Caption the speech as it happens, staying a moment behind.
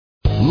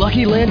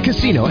Lucky Land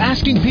Casino,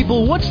 asking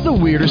people, what's the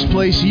weirdest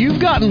place you've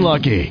gotten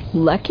lucky?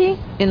 Lucky?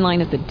 In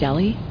line at the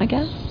deli, I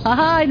guess?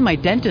 Aha, in my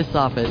dentist's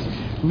office.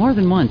 More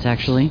than once,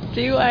 actually.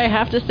 Do I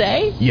have to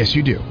say? Yes,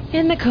 you do.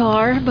 In the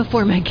car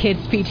before my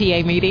kids'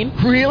 PTA meeting.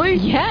 Really?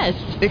 Yes.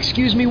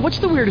 Excuse me, what's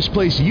the weirdest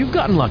place you've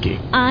gotten lucky?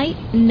 I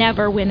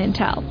never win and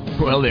tell.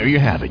 Well, there you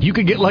have it. You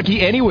can get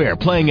lucky anywhere,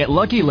 playing at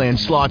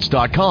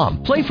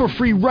LuckyLandSlots.com. Play for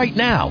free right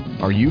now.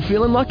 Are you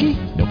feeling lucky?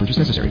 No purchase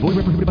necessary. Void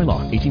where prohibited by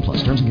law. 18 plus.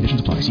 Terms and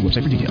conditions apply. See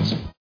website for details.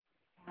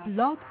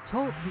 Blog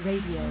Talk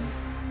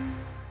Radio.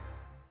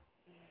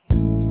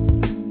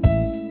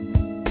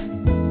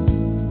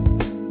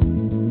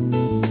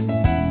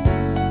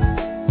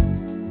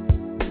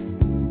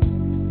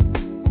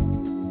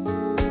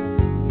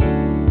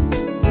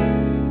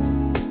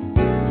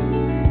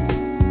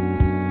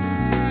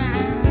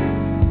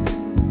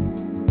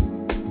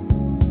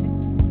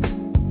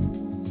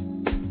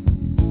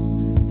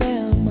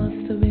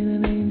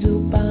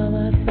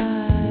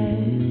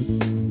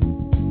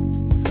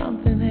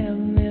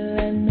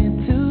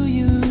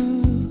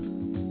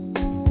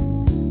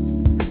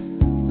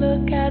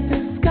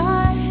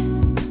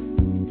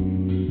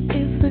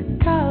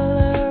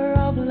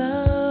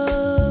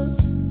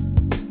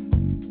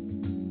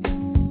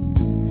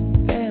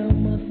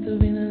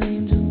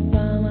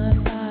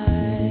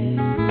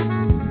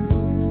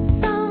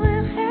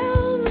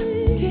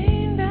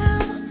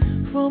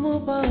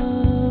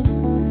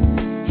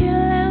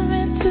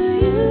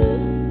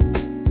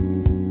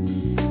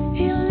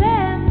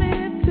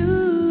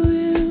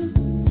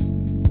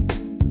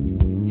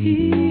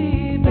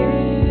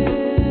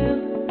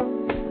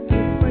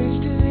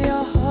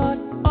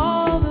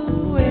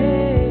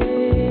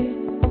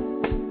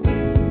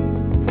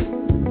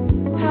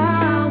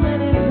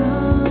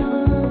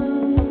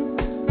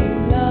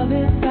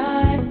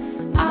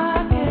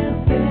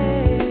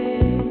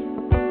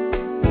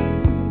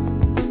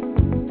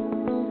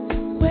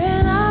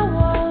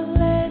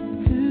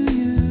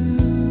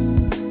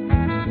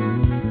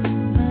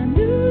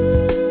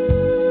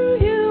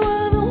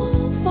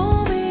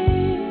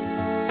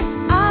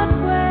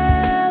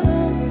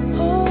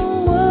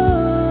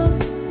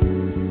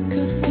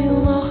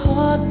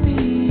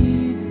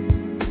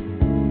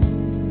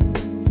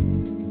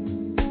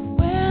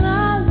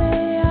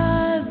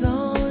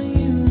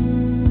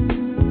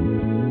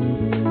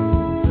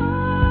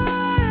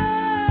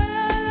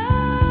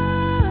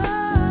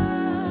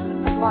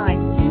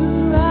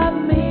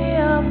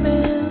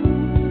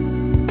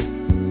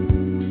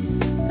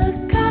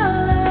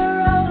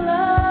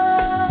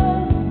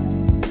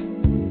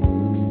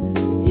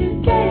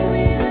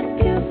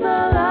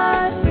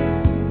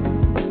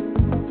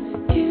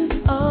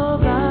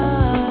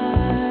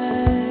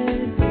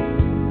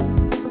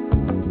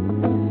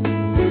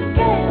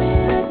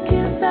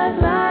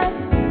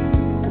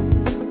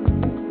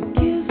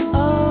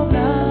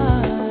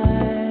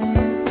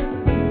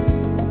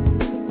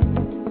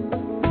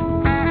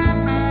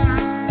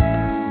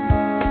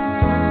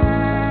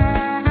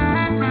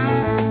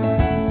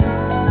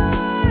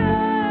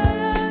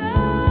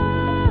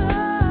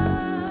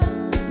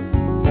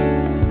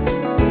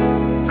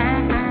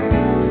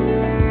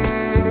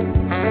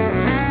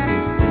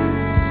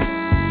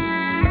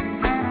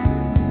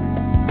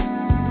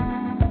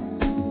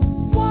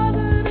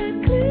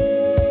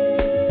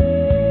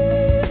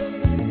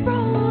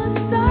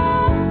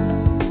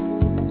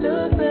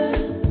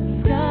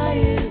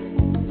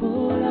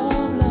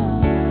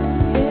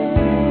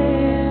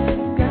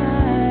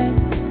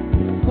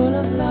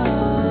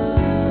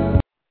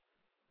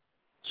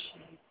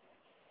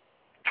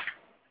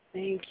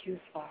 Thank you,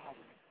 Father.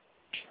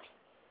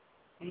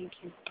 Thank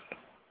you.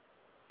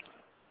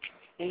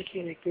 Thank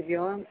you to give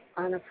you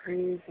honor,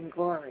 praise, and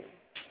glory.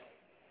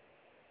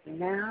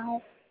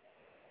 Now,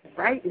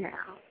 right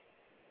now,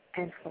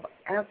 and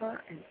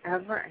forever and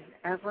ever and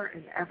ever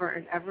and ever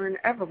and ever and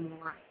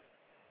evermore.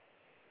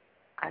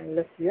 I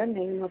lift your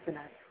name up and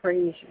I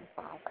praise you,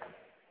 Father.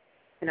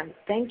 And I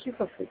thank you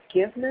for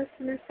forgiveness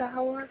in this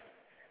hour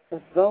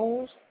for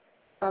those,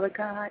 Father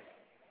God,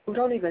 who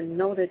don't even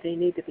know that they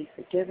need to be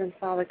forgiven,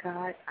 Father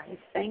God. I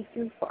thank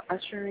you for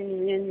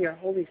ushering in your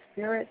Holy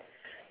Spirit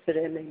so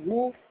that it may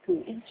move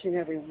through each and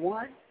every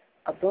one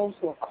of those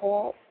who are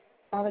called,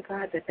 Father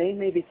God, that they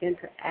may begin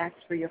to ask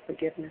for your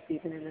forgiveness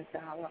even in this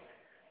hour.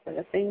 For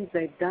the things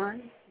they've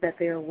done that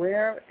they're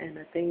aware of and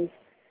the things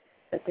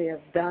that they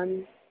have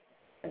done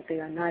that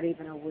they are not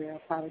even aware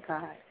of, Father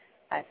God.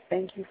 I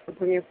thank you for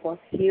bringing forth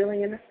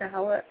healing in this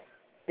hour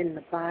in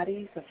the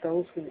bodies of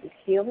those who need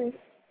healing,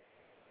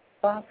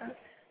 Father.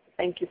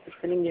 Thank you for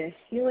sending your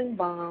healing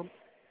balm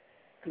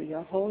through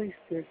your Holy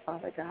Spirit,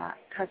 Father God,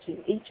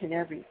 touching each and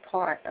every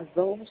part of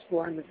those who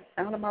are under the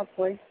sound of my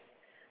voice.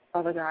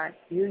 Father God,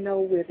 you know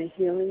where the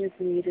healing is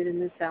needed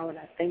in this hour, and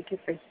I thank you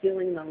for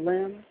healing the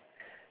limbs,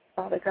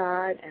 Father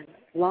God, and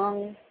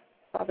lungs,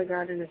 Father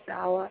God, in this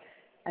hour.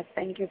 I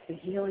thank you for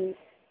healing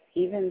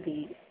even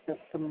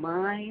the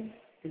mind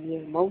and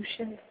the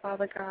emotions,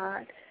 Father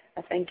God.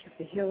 I thank you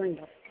for healing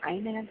the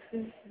finances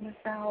in this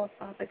hour,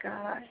 Father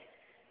God.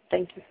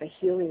 thank you for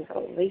healing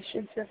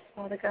relationships,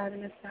 Father God,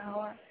 in this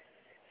hour.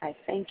 I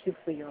thank you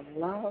for your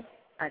love.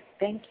 I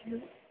thank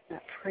you and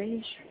I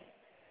praise you.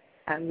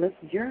 I lift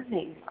your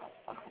name up,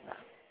 Father.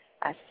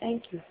 I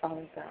thank you,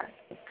 Father God,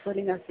 for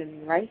putting us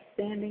in right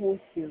standing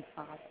with you,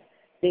 Father,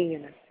 being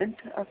in the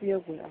center of your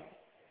will,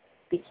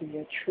 speaking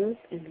your truth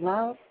in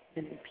love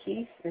and in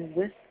peace and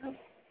wisdom.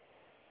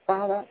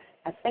 Father,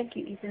 I thank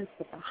you even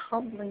for the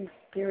humbling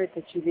spirit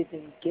that you've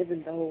even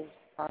given those,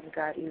 Father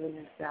God, even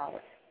this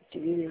hour, that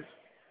you even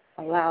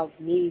allowed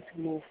me to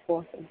move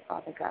forth in,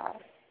 Father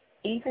God,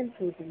 even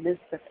through the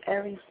midst of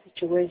every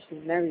situation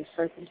and every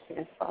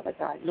circumstance, Father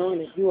God, knowing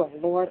that you are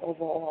Lord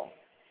over all.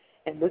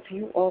 And with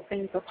you, all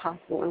things are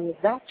possible. And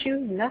without you,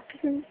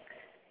 nothing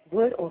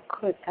would or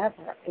could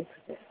ever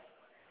exist,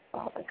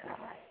 Father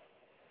God.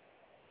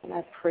 And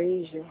I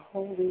praise your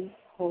holy,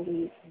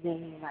 holy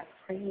name. I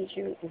praise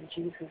you in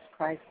Jesus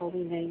Christ's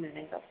holy name, in the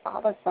name of the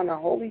Father, Son, and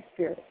Holy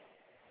Spirit.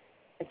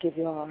 I give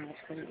you all honor,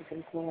 praise,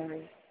 and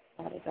glory,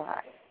 Father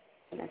God.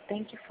 And I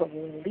thank you for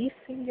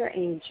releasing your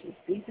angels,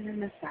 even in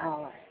this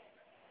hour.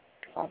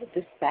 Father,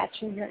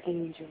 dispatching your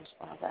angels,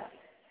 Father,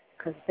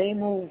 because they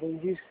move when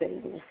you say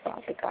move,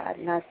 Father God.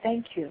 And I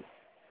thank you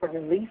for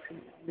releasing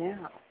them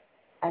now.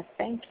 I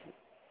thank you.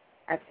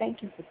 I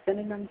thank you for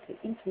sending them to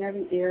each and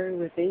every area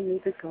where they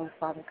need to go,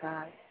 Father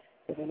God,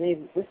 so that they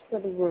whisper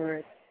the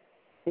word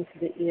into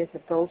the ears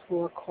of those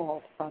who are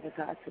called, Father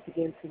God, to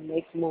begin to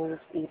make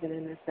moves even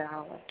in this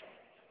hour.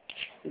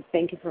 We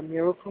thank you for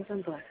miracles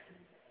and blessings.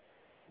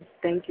 We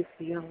thank you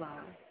for your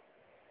love.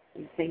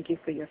 We thank you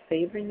for your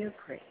favor and your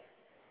grace.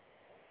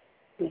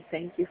 We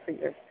thank you for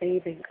your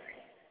saving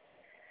grace.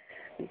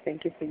 We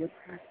thank you for your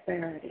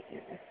prosperity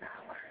in this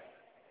hour.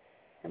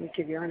 And we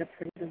give you honor,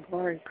 praise, and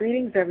glory.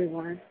 Greetings,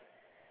 everyone.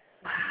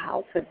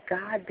 Wow, to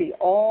God be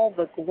all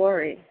the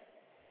glory.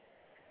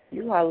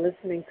 You are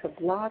listening to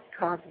Blog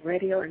Talk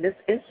Radio, and this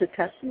is the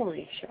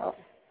Testimony Show.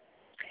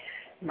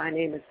 My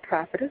name is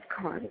Prophetess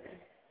Carmen.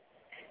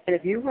 And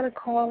if you want to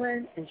call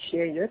in and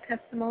share your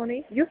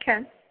testimony, you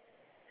can.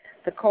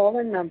 The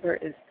call-in number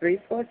is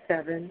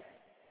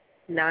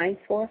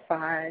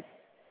 347-945-7871.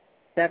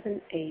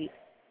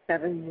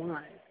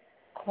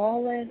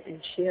 Call in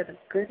and share the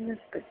goodness,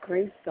 the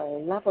grace, the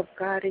love of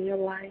God in your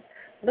life.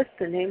 Lift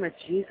the name of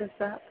Jesus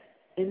up.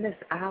 In this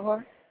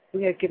hour,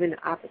 we are given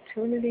the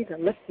opportunity to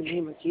lift the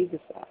name of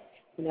Jesus up.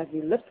 And as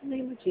we lift the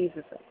name of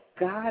Jesus up,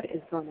 God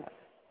is going to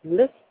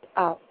lift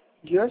up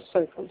your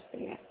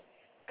circumstance.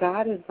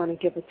 God is going to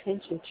give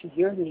attention to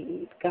your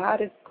needs.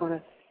 God is going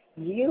to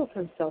yield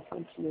himself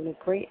unto you in a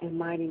great and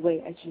mighty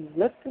way. As you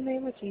lift the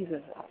name of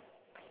Jesus up,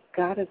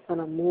 God is going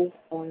to move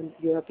on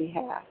your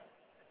behalf.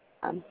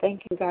 I'm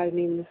thanking God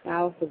in this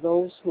hour for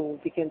those who will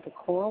begin to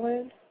call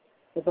in,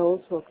 for those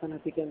who are going to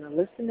begin to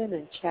listen in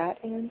and chat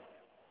in,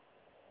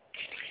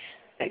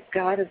 that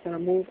God is going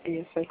to move in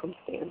your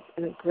circumstance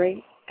in a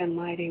great and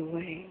mighty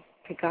way.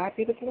 To God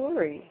be the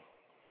glory.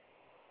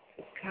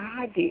 To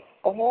God be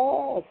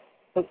all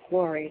the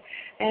glory.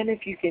 And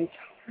if you can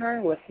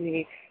turn with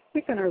me,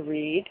 we're going to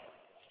read.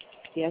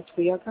 Yes,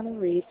 we are going to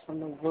read from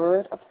the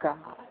Word of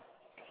God,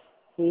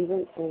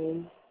 even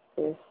in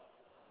this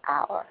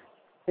hour.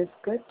 It's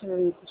good to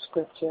read the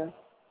Scripture.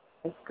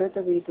 It's good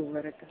to read the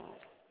Word of God.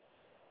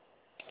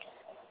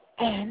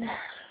 And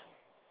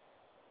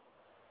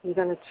we're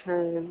going to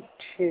turn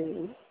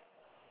to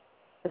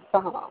the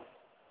Psalm.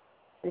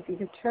 If you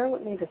can turn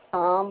with me to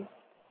Psalm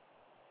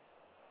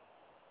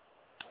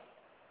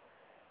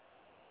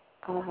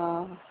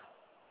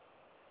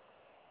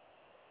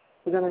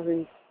we're going to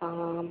read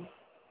Psalm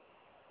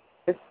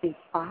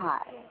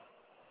 55.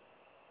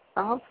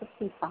 Psalm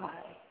 55.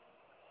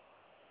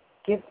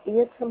 Give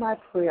ear to my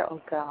prayer,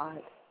 O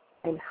God,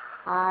 and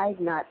hide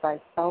not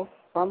thyself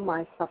from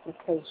my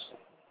supplication.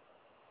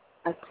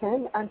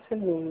 Attend unto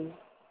me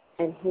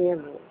and hear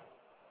me.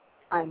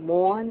 I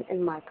mourn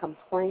in my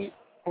complaint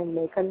and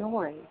make a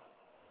noise.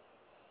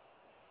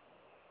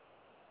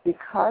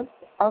 Because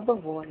of the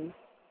voice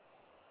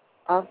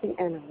of the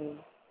enemy,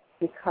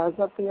 because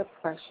of the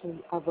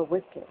oppression of the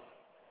wicked,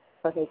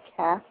 for they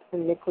cast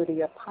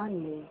iniquity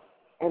upon me,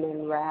 and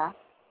in wrath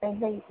they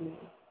hate me.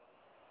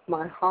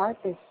 My heart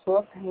is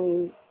sore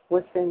pain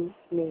within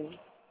me,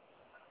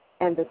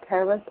 and the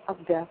terrors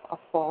of death are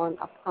fallen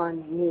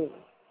upon me.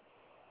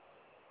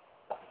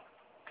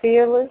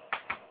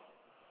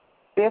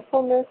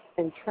 Fearfulness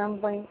and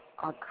trembling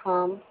are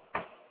come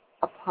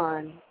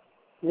upon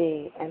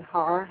me, and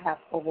horror hath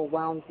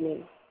overwhelmed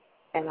me.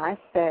 And I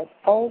said,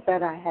 oh,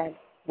 that I had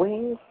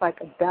wings like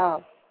a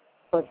dove,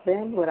 for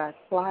then would I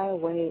fly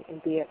away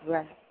and be at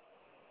rest.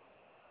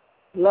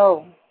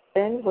 Lo,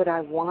 then would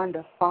I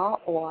wander far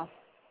off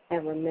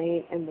and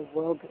remain in the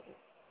wilderness.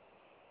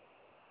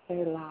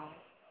 Selah.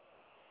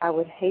 I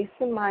would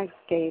hasten my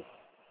escape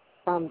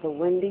from the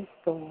windy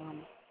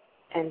storm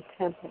and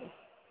tempest.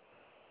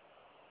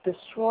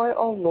 Destroy,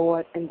 O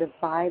Lord, and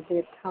divide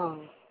their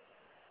tongue,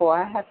 for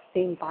I have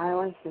seen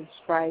violence and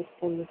strife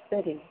in the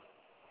city.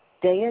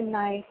 Day and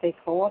night they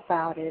go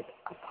about it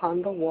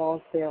upon the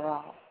walls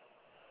thereof.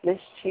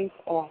 mischief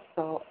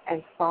also,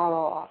 and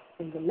sorrow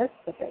in the midst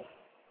of it.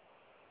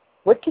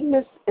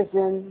 Wickedness is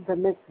in the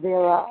midst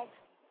thereof,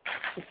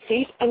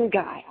 deceit and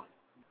guile.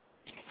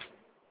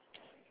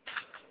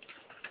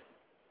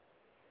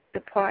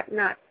 Depart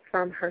not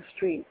from her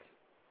streets,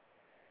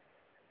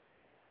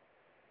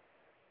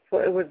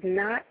 for it was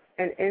not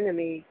an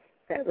enemy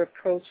that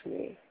reproached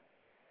me.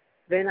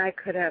 Then I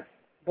could have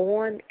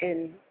borne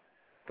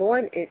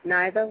it,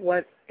 neither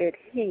was it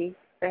he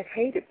that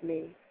hated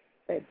me,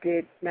 that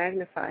did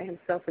magnify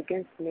himself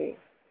against me.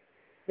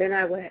 Then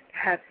I would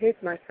have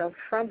hid myself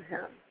from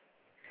him.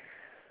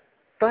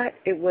 But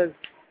it was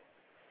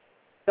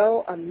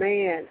though a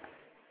man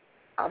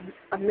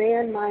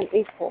mine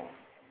equal,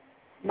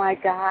 my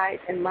guide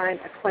and mine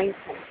acquaintance.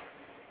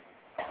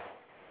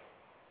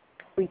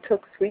 We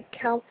took sweet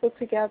counsel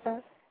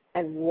together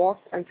and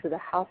walked unto the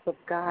house of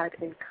God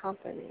in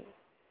company.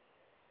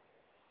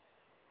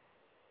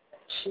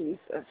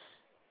 Jesus.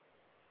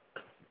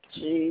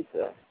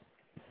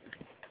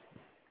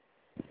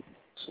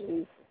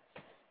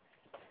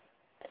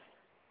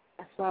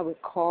 That's why we're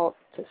called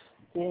to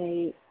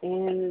stay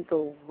in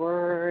the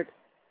Word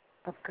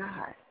of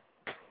God.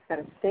 You've got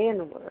to stay in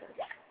the Word.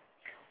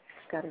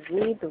 You've got to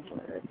read the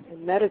Word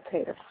and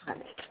meditate upon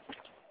it.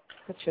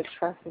 Put your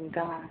trust in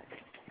God.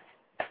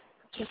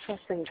 Put your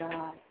trust in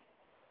God.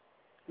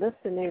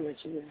 Lift the name of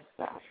Jesus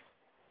up.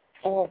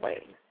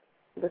 Always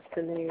lift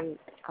the name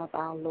of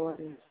our Lord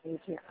and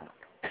Savior up.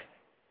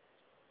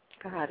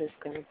 God is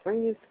going to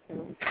bring you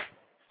through.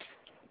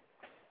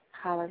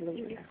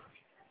 Hallelujah.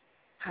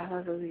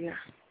 Hallelujah.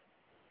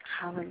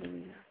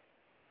 Hallelujah.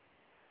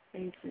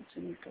 Thank you,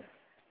 Jesus.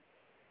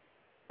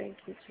 Thank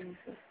you,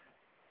 Jesus.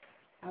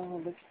 I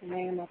will lift your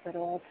name up at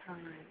all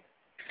times,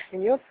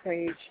 and your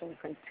praise shall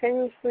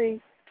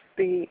continuously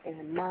be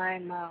in my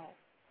mouth.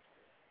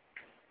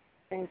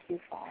 Thank you,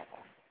 Father.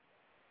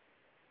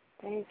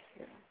 Thank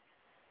you.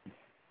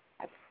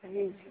 I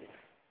praise you.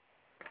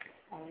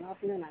 I love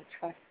you and I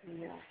trust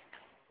in you.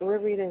 We're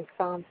reading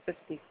Psalm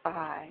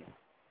 55.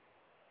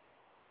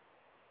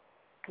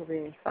 We're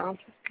reading Psalm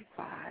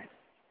 55,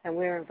 and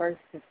we're in verse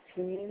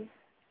 15,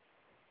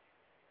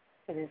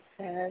 and it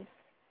says,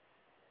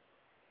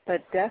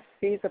 But death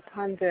seize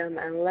upon them,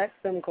 and let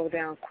them go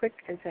down quick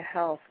into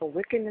hell, for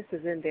wickedness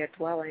is in their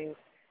dwellings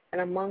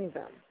and among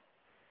them.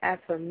 As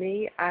for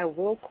me, I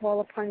will call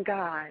upon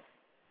God,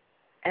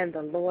 and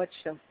the Lord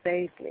shall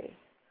save me.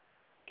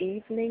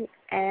 Evening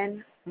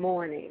and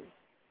morning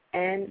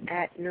and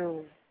at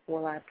noon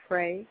will I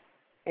pray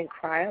and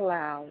cry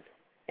aloud,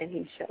 and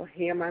he shall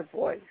hear my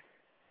voice.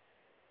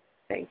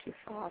 Thank you,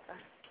 Father.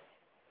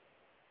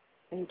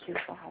 Thank you,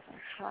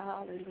 Father.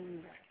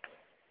 Hallelujah.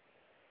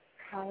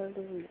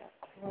 Hallelujah.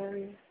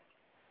 Glory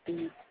be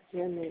to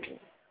your name.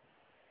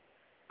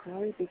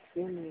 Glory be to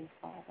your name,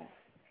 Father.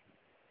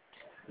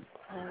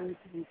 Glory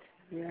be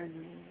to your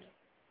name.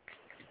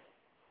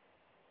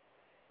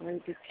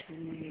 Glory be to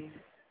your name.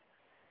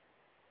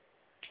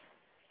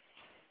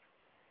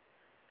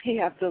 He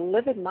hath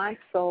delivered my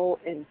soul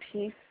in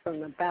peace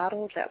from the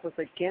battle that was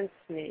against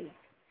me,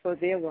 for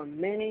there were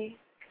many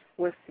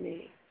with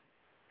me.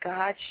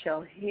 God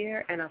shall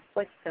hear and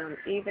afflict them,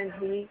 even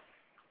he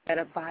that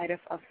abideth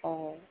of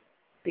all,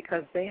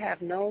 because they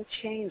have no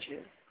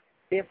changes,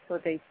 therefore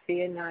they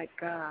fear not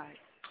God.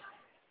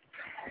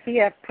 He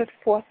hath put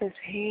forth his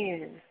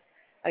hand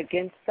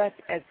against such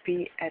as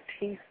be at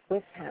peace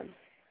with him.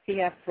 He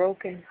hath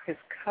broken his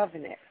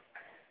covenant.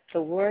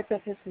 The words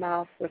of his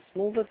mouth were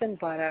smoother than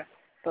butter,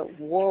 but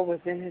war was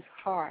in his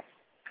heart.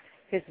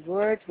 His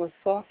words were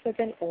softer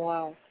than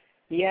oil,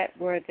 yet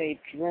were they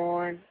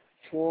drawn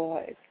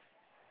swords.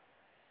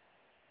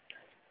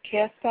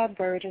 Cast thy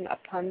burden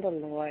upon the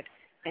Lord,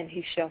 and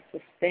he shall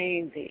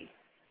sustain thee.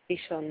 He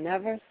shall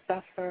never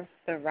suffer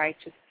the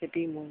righteous to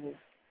be moved.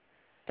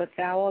 But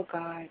thou, O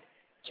God,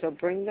 shall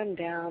bring them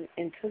down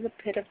into the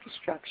pit of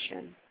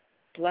destruction.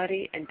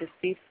 Bloody and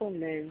deceitful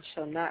men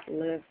shall not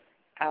live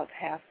out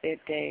half their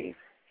days,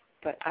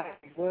 but I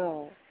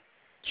will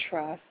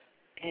trust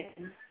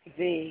in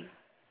thee.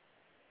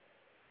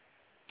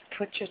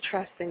 Put your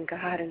trust in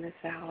God in this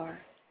hour,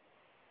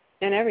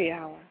 in every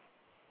hour.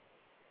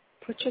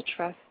 Put your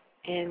trust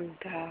in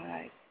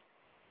God.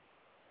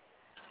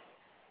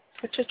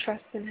 Put your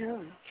trust in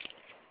him.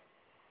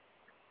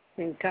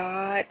 And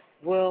God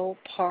will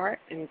part,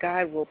 and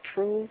God will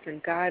prove,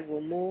 and God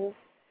will move,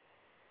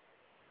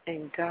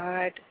 and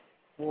God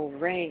will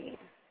reign.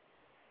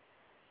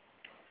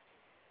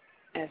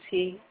 As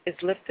he is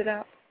lifted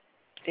up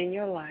in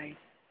your life,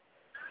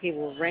 he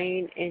will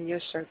reign in your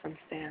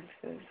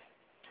circumstances,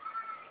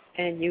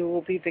 and you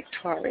will be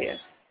victorious.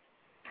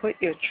 Put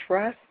your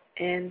trust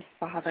in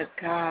Father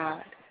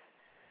God.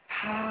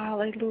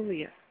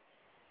 Hallelujah.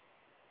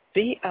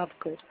 Be of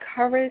good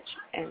courage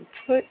and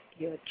put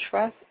your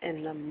trust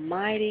in the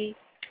mighty,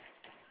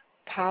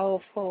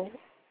 powerful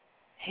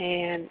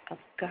hand of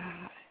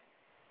God.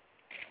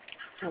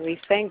 And we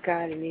thank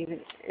God, and even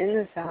in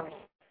this hour,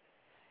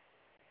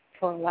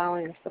 for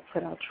allowing us to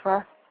put our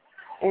trust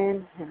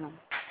in him.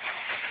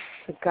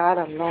 To God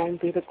alone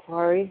be the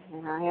glory,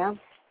 and I am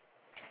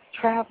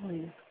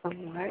traveling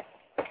somewhat,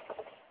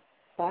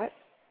 but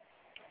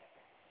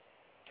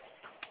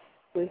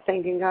we're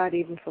thanking God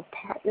even for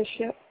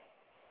partnership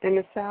in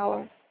this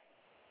hour.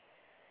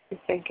 We're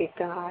thanking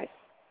God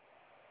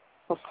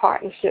for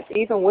partnership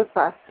even with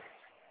us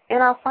in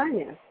our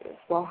finances.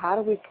 Well, how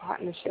do we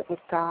partnership with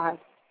God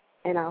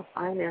in our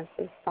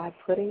finances? By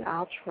putting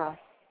our trust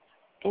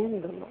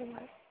in the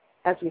Lord.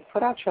 As we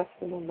put our trust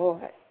in the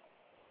Lord,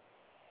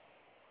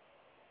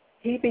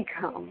 He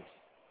becomes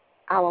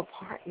our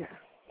partner,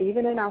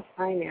 even in our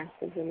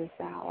finances in this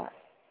hour.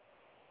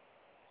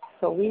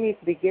 So we need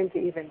to begin to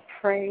even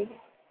pray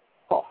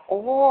for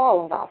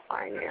all of our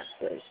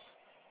finances,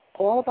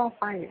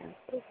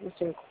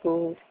 which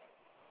include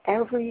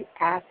every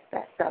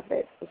aspect of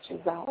it, which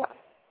is our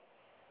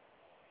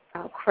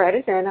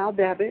credit and our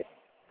debit,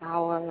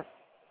 our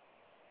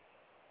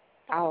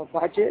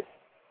budget,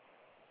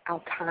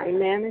 our time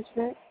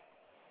management,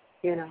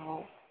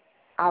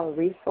 our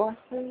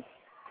resources,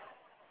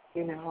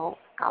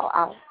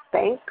 our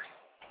banks,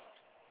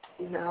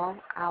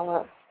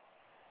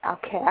 our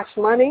cash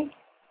money,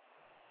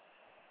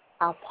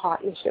 our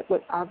partnership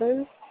with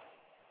others,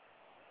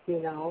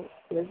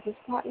 business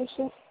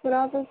partnerships with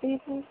others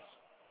even,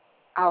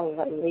 our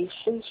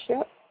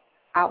relationship,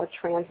 our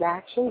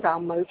transactions, our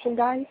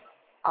merchandise,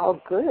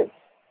 our goods,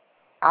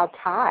 our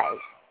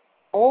tithes,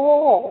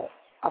 all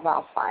of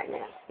our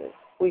finances.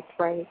 We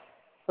pray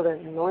for the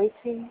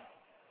anointing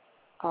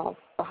of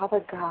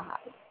Father God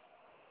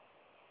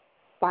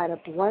by the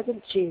blood of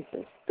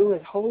Jesus through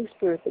His Holy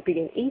Spirit to be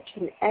in each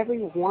and every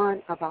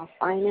one of our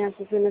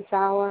finances in this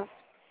hour.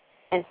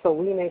 And so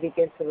we may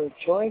begin to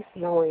rejoice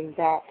knowing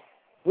that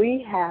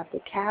we have the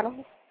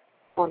cattle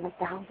on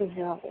 1,000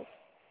 hills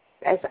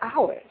as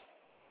ours,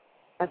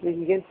 as we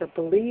begin to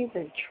believe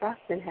and trust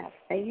and have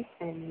faith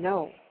and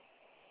know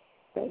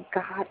that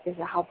God is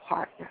our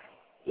partner,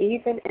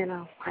 even in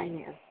our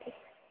finances.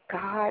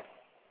 God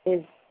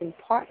is in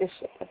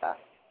partnership with us.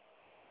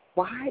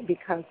 Why?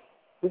 Because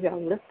we are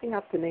lifting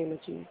up the name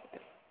of Jesus,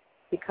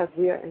 because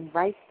we are in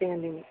right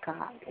standing with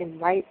God, in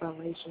right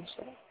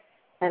relationship.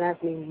 And as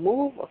we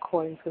move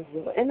according to His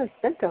will, in the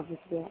center of His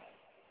will,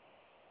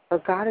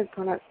 but God is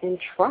going to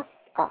entrust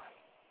us.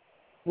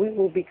 We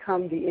will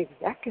become the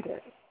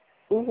executive.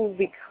 We will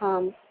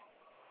become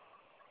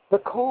the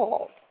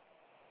called.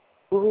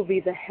 We will be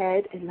the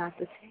head and not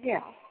the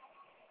tail.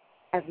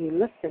 As we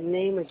lift the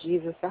name of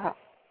Jesus up,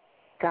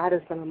 God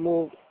is going to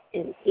move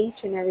in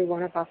each and every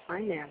one of our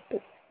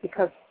finances,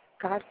 because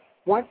God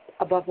wants,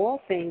 above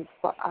all things,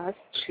 for us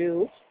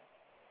to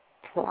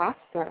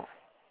prosper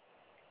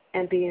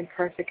and be in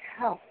perfect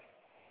health,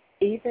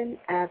 even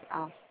as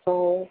our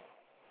soul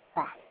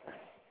prospers.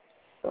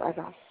 So as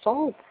our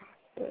soul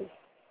prospers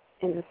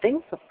in the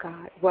things of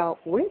God, well,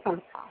 we're going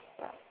to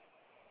prosper.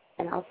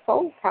 And our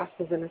soul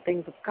prospers in the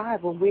things of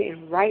God when we're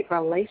in right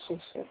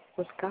relationship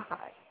with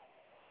God.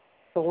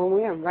 So when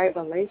we're in right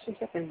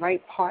relationship and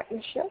right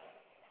partnership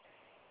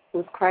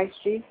with Christ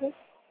Jesus,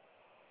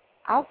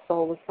 our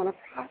soul is going to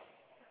prosper.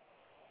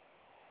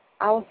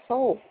 Our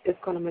soul is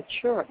going to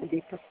mature and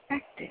be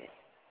perfected.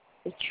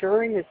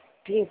 Maturing is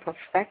being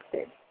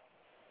perfected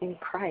in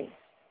Christ.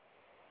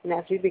 And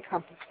as we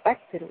become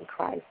perfected in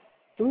Christ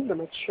through the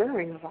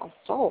maturing of our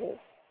soul,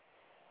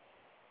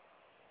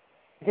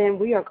 then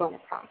we are going to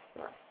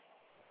prosper.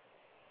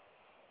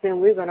 Then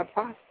we're going to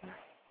prosper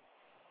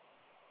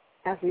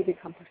as we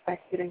become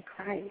perfected in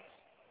Christ,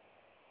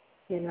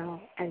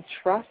 and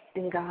trust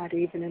in God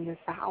even in this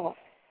hour.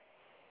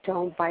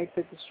 Don't bite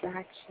the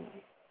distraction.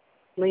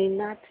 Lean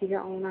not to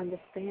your own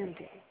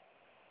understanding,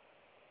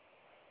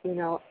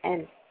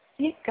 and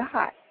seek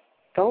God.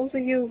 Those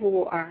of you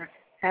who are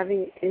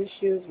having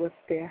issues with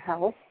their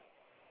health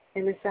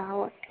in this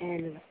hour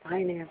and in the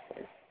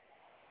finances,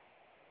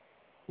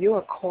 you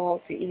are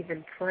called to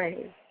even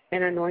pray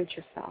and anoint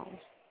yourselves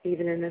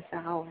even in this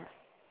hour.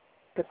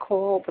 The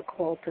call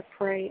to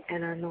pray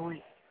and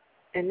anoint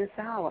in this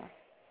hour.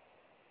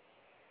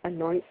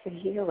 Anoint for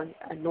healing,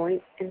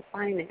 anoint in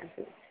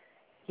finances,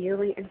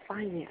 healing in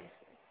finances.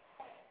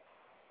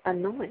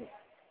 Anoint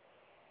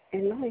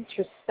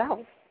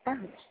yourself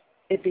first.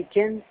 It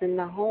begins in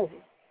the home.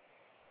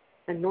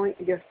 Anoint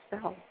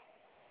yourself.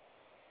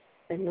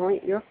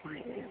 Anoint your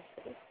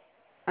finances.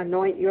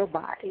 Anoint your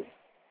body.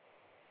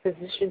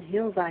 Physician,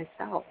 heal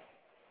thyself.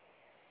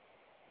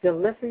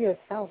 Deliver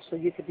yourself so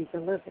you can be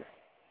delivered,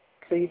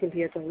 so you can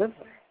be a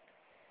deliverer.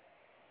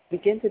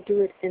 Begin to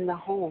do it in the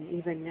home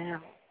even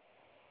now.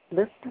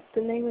 Lift up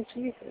the name of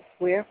Jesus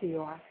wherever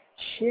you are.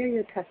 Share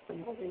your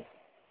testimony.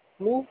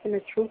 Move in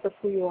the truth of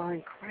who you are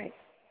in Christ.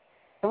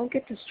 Don't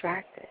get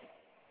distracted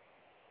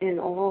in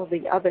all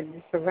the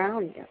otherness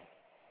around you.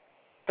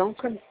 Don't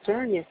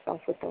concern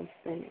yourself with those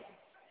things.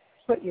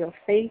 Put your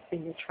faith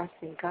and your trust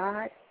in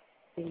God,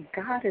 and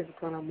God is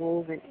going to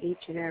move in each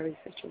and every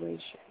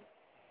situation.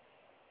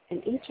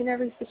 In each and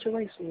every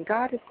situation,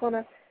 God is going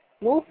to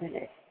move in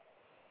it.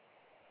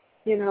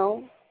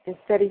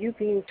 Instead of you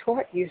being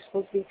taught, you're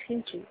supposed to be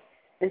teaching.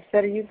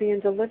 Instead of you being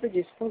delivered,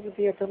 you're supposed to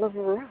be a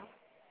deliverer.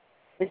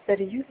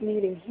 Instead of you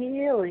needing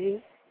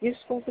healing, you're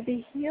supposed to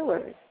be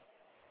healers.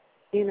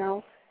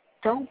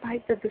 Don't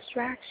bite the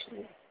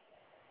distraction.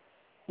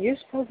 You're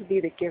supposed to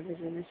be the givers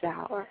in this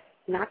hour,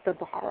 not the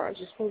borrowers.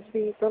 You're supposed to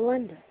be the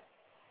lender.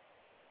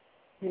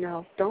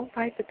 Don't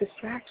bite the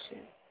distraction.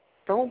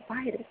 Don't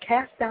bite it.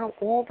 Cast down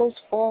all those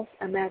false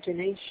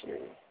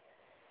imaginations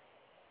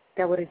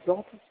that would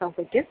exalt itself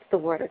against the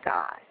Word of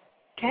God.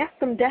 Cast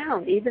them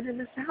down, even in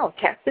this hour.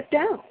 Cast it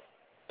down.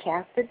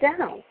 Cast it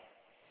down.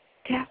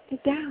 Cast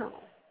it down.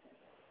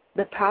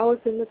 The power's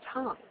in the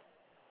tongue.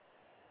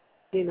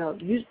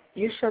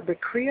 You shall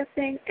decree a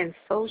thing, and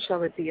so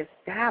shall it be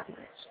established.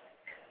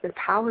 The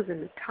power's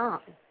in the tongue,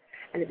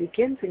 and it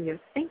begins in your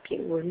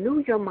thinking.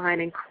 Renew your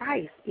mind in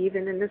Christ,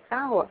 even in this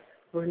hour.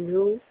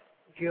 Renew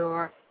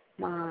your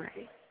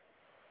mind.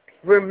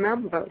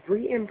 Remember,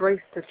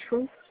 re-embrace the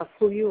truth of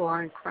who you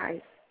are in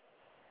Christ.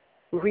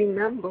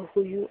 Remember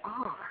who you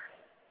are.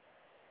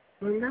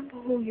 Remember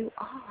who you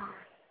are.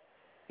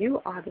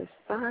 You are the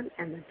son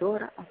and the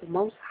daughter of the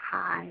Most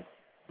High,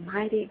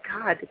 mighty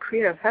God, the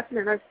creator of heaven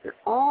and earth and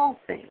all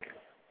things.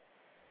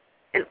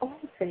 And all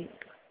things.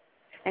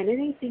 And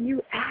anything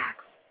you ask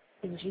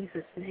in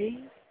Jesus'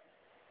 name,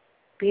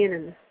 being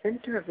in the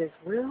center of His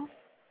will,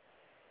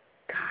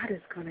 God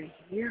is going to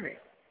hear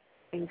it.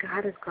 And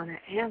God is going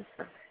to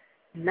answer.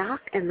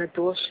 Knock and the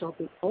door shall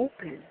be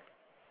open.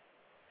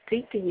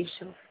 Seek and you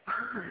shall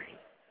find.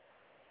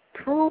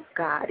 Prove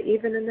God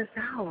even in this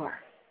hour.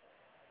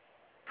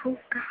 Prove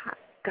God.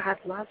 God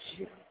loves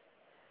you.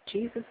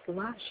 Jesus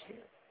loves you.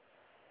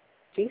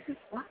 Jesus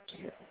loves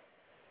you.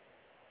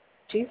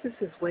 Jesus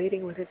is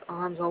waiting with His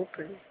arms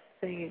open,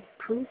 saying,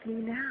 prove me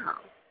now.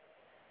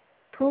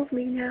 Prove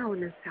me now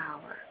in this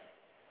hour.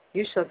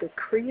 You shall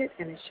decree it,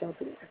 and it shall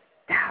be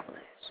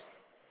established.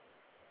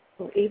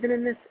 So even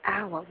in this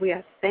hour, we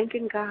are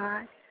thanking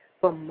God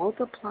for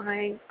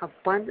multiplying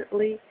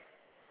abundantly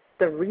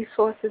the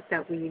resources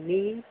that we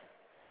need,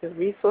 the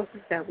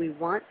resources that we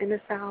want in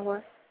this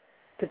hour,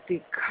 to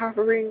be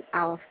covering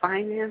our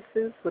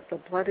finances with the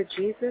blood of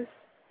Jesus,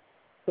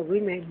 so we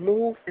may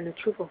move in the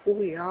truth of who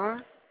we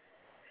are,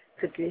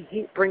 to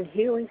bring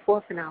healing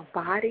forth in our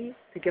bodies,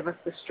 to give us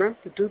the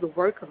strength to do the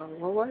work of the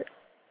Lord,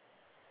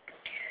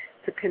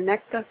 to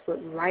connect us with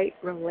right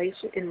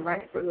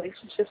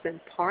relationships and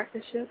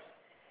partnerships.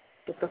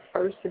 But the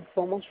first and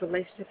foremost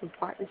relationship and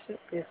partnership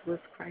is with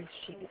Christ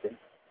Jesus.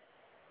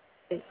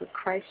 It's with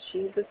Christ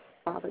Jesus,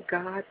 Father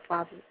God,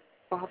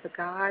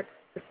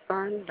 the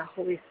Son, the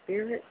Holy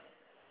Spirit.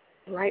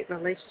 Right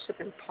relationship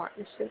and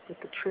partnership with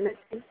the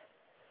Trinity.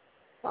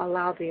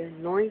 Allow the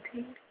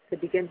anointing to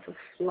begin to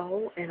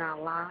flow in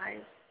our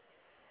lives,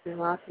 and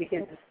allow us to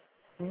begin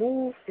to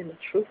move in the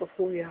truth of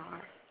who we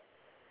are.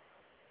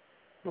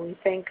 And we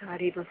thank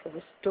God even for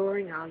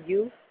restoring our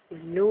youth,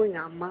 renewing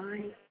our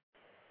minds,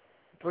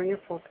 bringing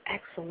forth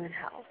excellent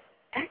health.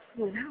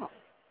 Excellent health.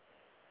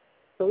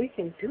 So we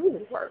can do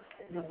the work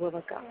in the will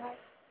of God.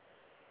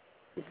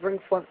 We bring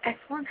forth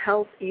excellent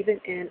health even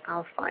in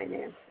our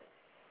finances.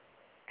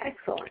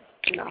 Excellent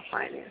in our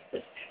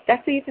finances.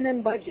 That's even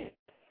in budget.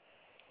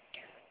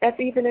 That's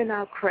even in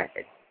our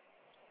credit.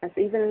 That's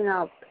even in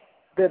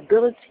the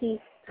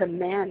ability to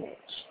manage.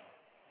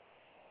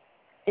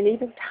 And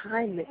even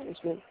time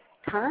management.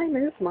 Time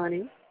is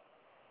money.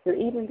 To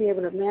even be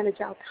able to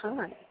manage our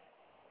time.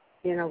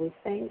 We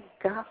thank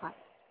God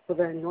for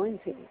the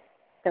anointing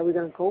that we're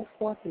going to go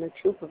forth in the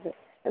truth of it.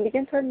 And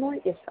begin to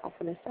anoint yourself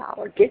in this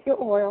hour. Get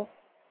your oil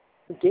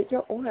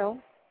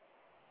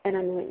and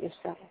anoint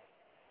yourself.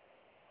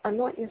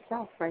 Anoint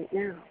yourself right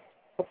now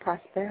for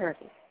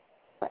prosperity,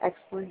 for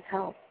excellent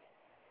health,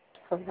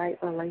 for right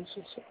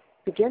relationship.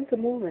 Begin to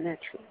move in that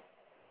truth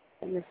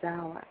in this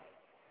hour.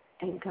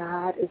 And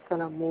God is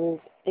going to move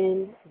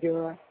in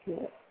your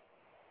midst.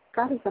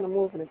 God is going to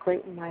move in a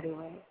great and mighty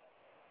way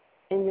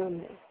in your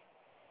midst.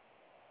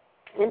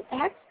 And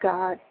ask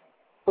God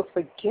for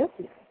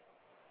forgiveness.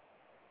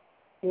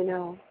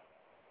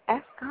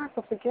 Ask God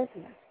for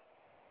forgiveness.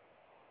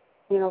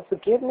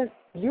 Forgiveness,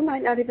 you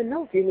might not even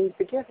know if you need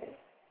forgiveness.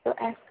 So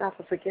ask God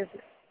for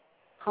forgiveness.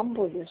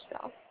 Humble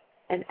yourself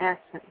and ask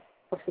Him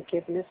for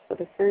forgiveness for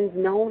the sins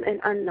known and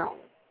unknown.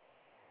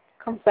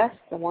 Confess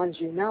the ones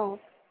you know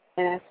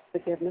and ask for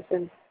forgiveness,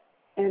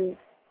 and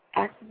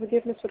ask for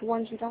forgiveness for the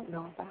ones you don't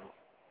know about.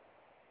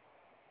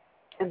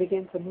 And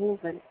begin to move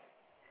in it.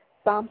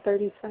 Psalm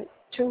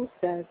 32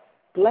 says,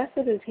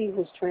 blessed is he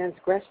whose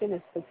transgression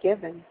is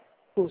forgiven,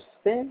 whose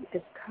sin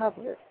is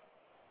covered.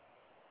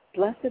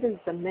 Blessed is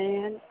the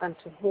man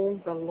unto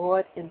whom the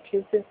Lord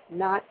imputeth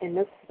not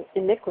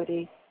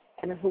iniquity,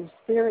 and in whose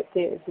spirit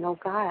there is no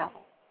guile.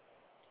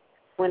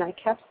 When I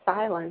kept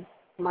silence,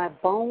 my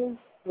bones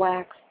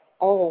waxed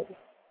old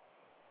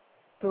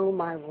through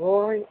my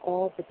roaring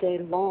all the day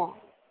long.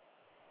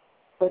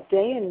 For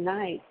day and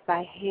night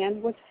thy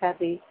hand was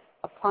heavy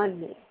upon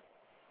me.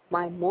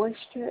 My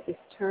moisture is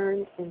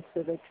turned into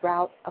the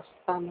drought of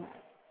summer.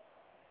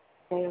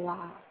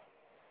 Selah.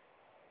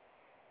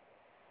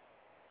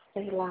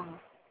 Selah.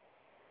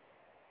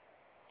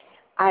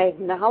 I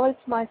acknowledge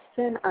my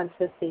sin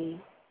unto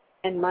thee,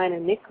 and mine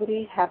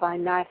iniquity have I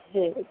not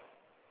hid.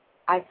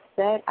 I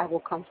said, I will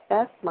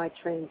confess my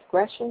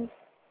transgressions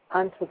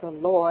unto the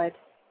Lord,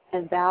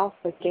 and thou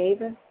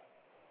forgavest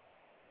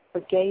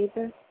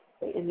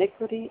the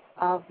iniquity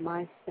of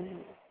my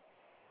sins.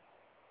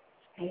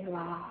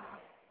 Selah.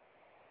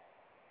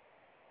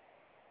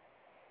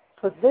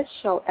 For this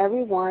shall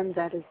every one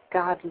that is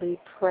godly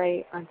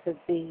pray unto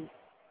thee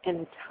in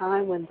a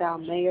time when thou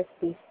mayest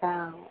be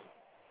found.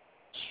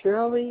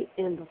 Surely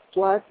in the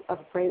floods of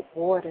great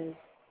waters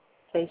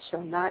they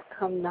shall not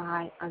come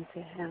nigh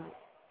unto him.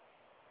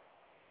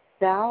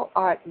 Thou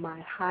art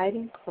my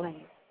hiding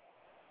place.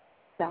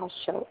 Thou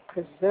shalt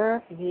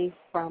preserve me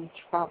from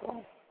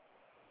trouble.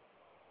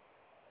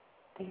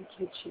 Thank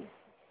you, Jesus.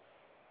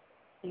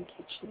 Thank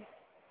you, Jesus.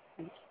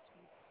 Thank you, Jesus.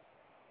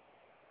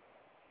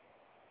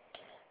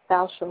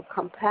 Thou shalt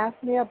compass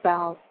me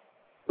about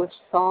with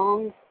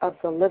songs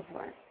of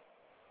deliverance.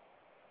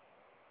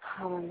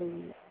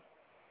 Hallelujah.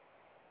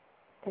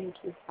 Thank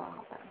you,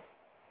 Father.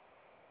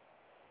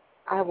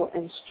 I will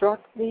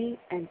instruct thee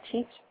and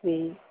teach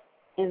thee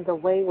in the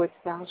way which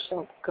thou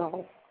shalt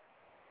go.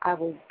 I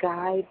will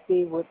guide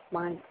thee with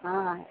mine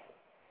eye.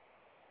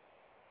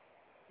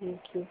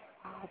 Thank you,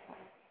 Father.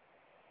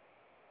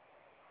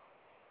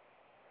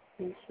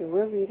 Thank you.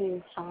 We're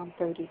reading Psalm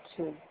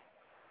 32.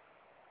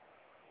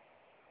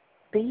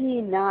 Be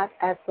ye not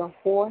as the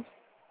horse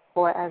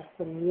or as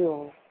the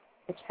mule,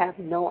 which have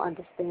no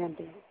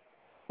understanding,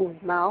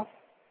 whose mouth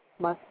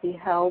must be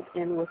held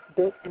in with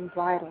bit and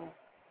bridle,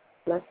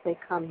 lest they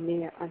come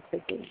near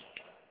unto thee.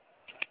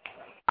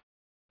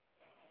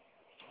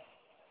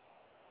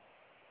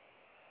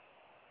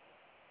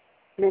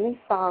 Many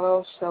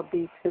sorrows shall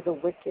be to the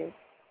wicked,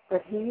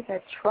 but he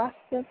that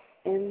trusteth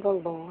in the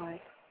Lord,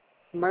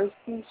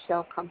 mercy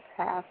shall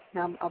compass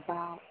him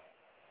about.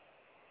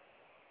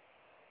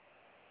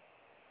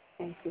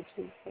 Thank you,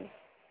 Jesus.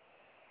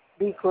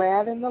 Be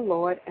glad in the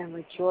Lord and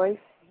rejoice,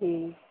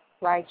 ye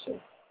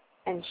righteous,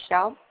 and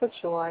shout for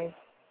joy,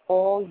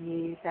 all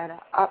ye that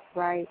are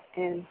upright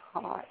in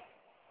heart.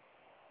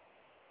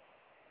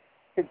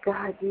 To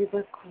God be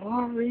the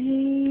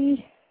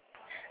glory.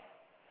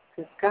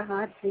 To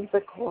God be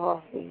the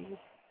glory.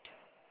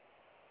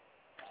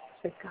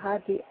 To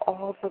God be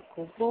all the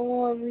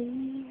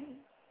glory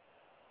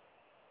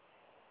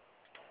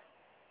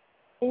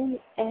in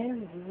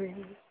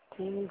every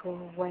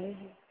single way.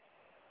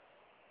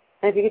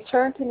 And if you could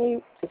turn to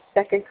me to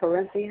 2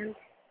 Corinthians,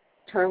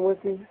 turn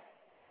with me.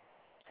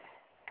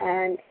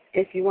 And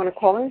if you want to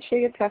call in and share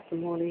your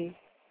testimony,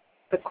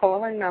 the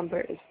call-in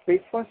number is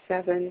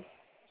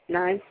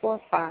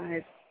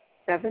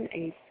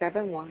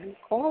 347-945-7871.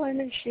 Call in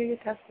and share your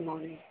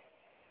testimony.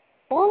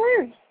 Call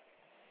in.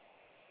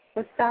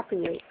 What's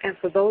stopping you? And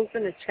for those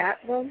in the chat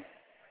room,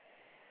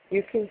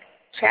 you can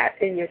chat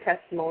in your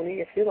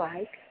testimony if you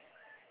like.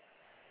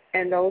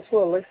 And those who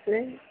are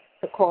listening,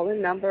 the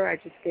call-in number I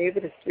just gave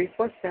it is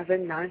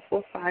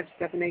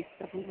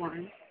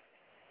 347-945-7871.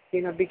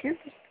 Begin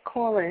to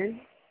call in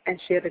and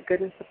share the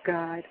goodness of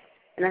God.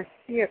 And I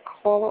see a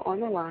caller on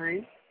the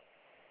line.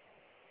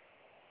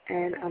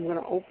 And I'm going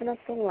to open up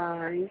the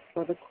line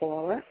for the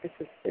caller. It's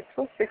a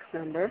 606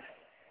 number.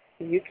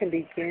 And you can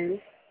begin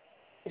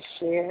to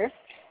share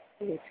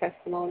your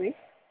testimony.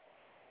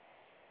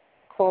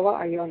 Caller,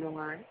 are you on the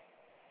line?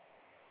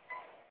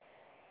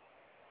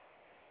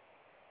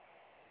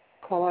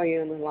 Caller, are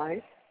you on the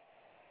line?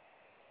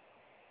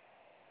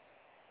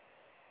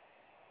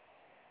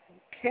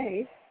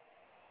 Okay.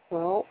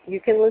 Well, you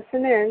can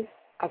listen in,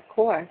 of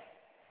course,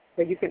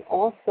 but you can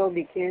also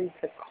begin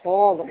to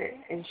call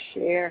in and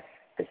share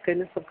the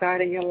goodness of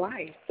God in your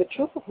life, the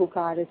truth of who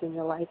God is in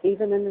your life,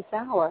 even in this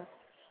hour,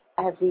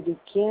 as we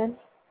begin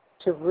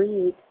to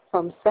read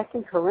from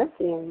 2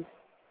 Corinthians.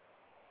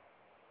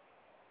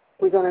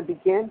 We're going to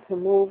begin to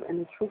move in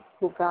the truth of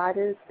who God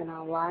is in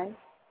our life,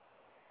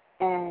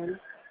 and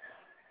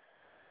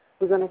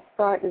we're going to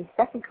start in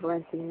 2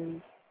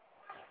 Corinthians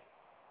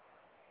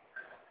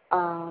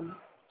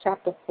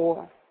chapter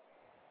 4.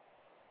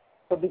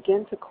 So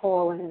begin to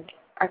call in.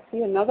 I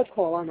see another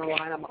caller on the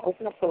line. I'm going to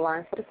open up the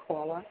line for the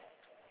caller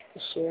to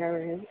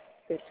share in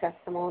their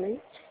testimony.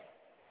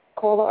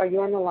 Caller, are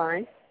you on the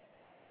line?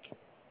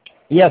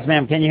 Yes,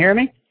 ma'am. Can you hear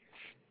me?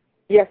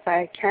 Yes,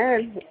 I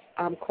can,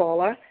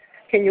 caller.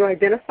 Can you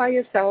identify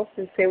yourself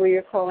and say where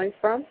you're calling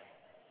from?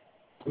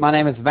 My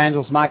name is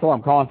Evangelist Michael.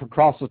 I'm calling from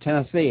Crossville,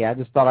 Tennessee. I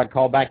just thought I'd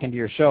call back into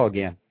your show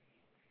again.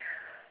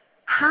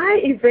 Hi,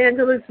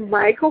 Evangelist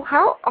Michael.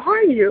 How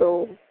are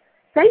you?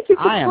 Thank you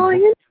for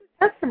calling in to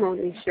the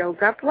testimony show.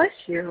 God bless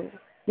you.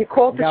 You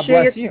called to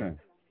share God bless you.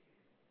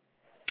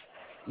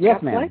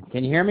 Yes, ma'am.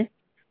 Can you hear me?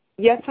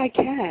 Yes, I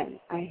can.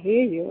 I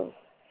hear you.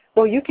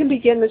 Well, you can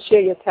begin to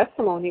share your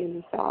testimony in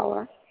this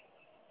hour.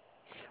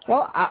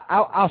 Well,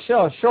 I'll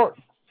show a short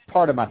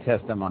part of my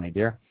testimony,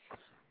 dear.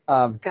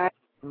 I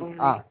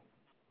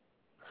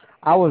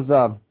was,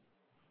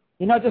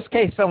 just in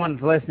case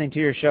someone's listening to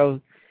your show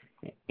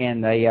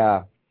and they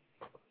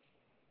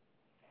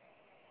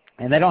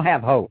don't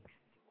have hope.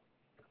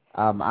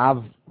 I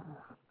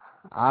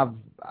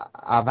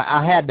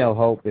had no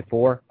hope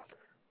before.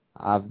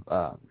 I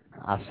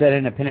sat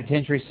in a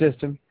penitentiary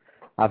system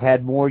I've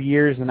had more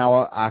years than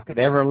I could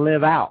ever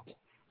live out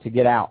to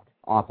get out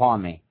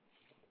upon me.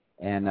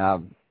 And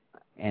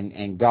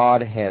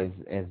God has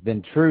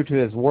been true to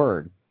His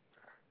word.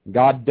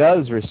 God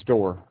does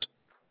restore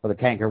what the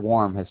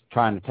cankerworm has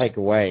trying to take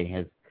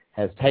away,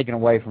 has taken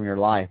away from your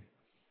life.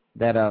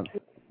 That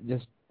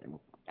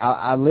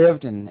I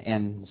lived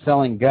in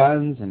selling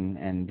guns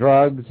and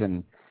drugs,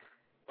 and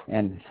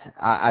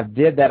I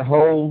did that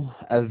whole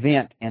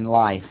event in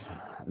life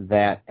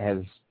that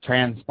has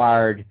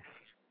transpired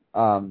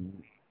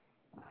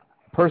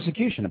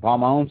persecution upon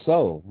my own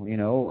soul. You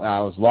know, I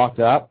was locked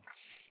up,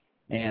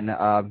 and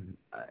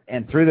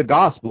through the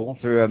gospel,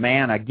 through a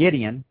man, a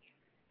Gideon,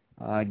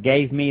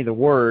 gave me the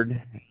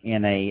word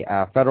in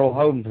a federal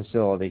holding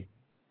facility,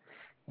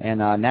 and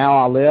now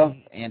I live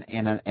in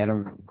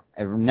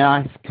a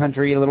nice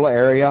country little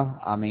area.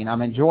 I mean,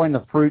 I'm enjoying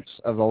the fruits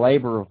of the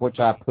labor of which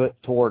I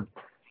put toward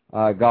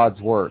God's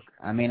work.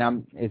 I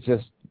mean, it's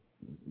just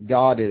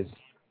God is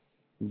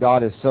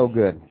so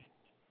good,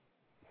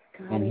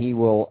 and He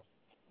will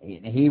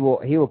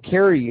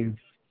carry you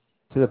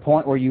to the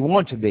point where you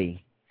want to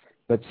be.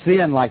 But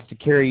sin likes to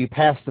carry you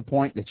past the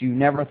point that you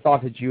never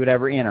thought that you would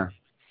ever enter.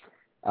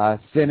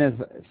 Sin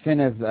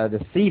is a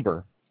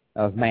deceiver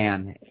of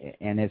man,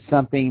 and it's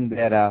something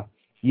that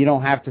you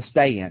don't have to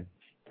stay in.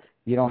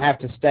 You don't have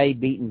to stay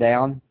beaten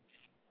down.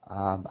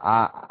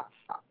 I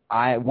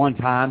at one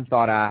time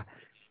thought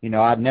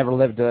I'd never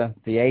lived to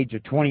the age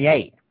of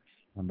 28,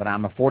 but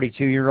I'm a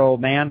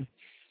 42-year-old man,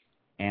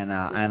 and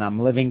I'm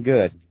living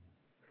good.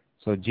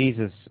 So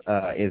Jesus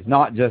is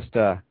not just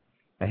a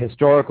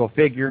historical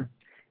figure.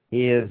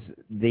 He is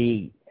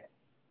the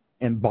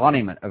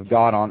embodiment of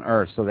God on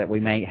earth, so that we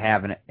may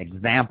have an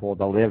example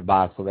to live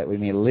by, so that we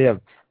may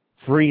live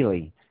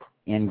freely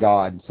in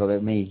God, so that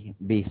we may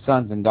be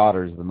sons and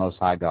daughters of the Most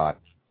High God.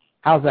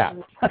 How's that?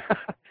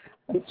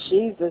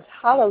 Jesus,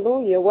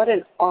 hallelujah. What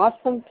an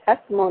awesome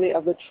testimony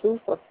of the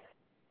truth of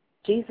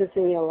Jesus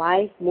in your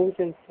life,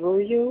 moving through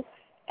you,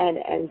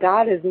 and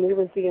God is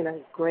moving through you in a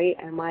great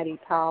and mighty,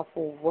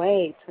 powerful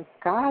way. To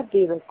God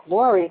be the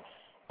glory.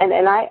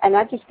 And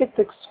I just get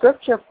the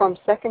scripture from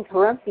 2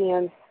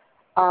 Corinthians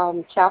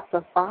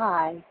chapter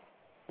 5.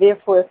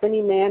 Therefore, if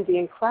any man be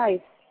in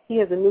Christ, he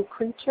is a new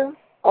creature.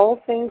 All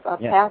things are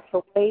passed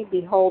away.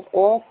 Behold,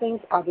 all things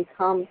are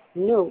become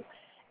new.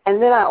 And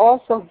then I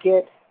also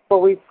get, for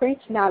we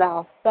preach not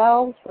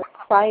ourselves, but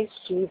Christ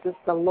Jesus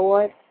the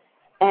Lord,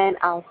 and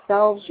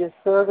ourselves your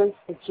servants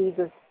for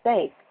Jesus'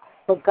 sake.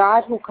 For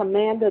God, who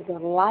commanded the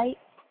light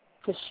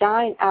to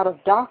shine out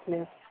of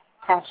darkness,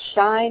 hath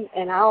shined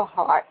in our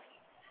hearts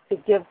to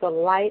give the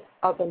light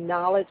of the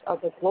knowledge of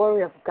the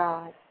glory of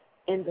God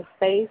in the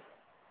face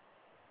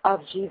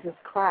of Jesus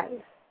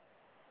Christ.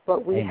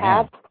 But we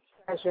have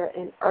treasure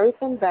in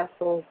earthen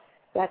vessels,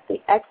 that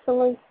the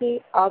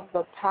excellency of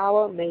the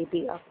power may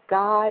be of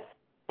God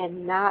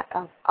and not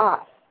of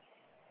us.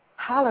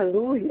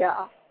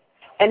 Hallelujah.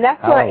 And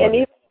that's why, and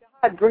even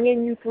God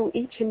bringing you through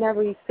each and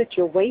every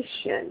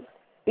situation,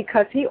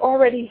 because He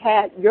already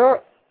had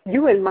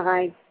you in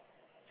mind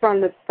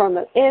from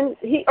the end.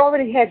 He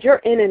already had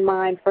your end in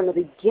mind from the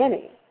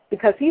beginning,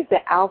 because He's the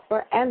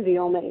Alpha and the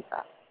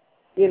Omega.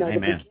 You know,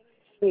 Amen.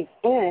 The beginning,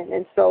 the end.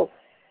 And so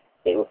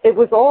it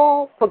was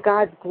all for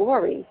God's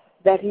glory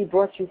that He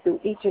brought you through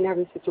each and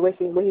every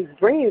situation. When He's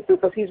bringing you through,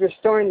 because He's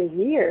restoring the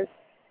years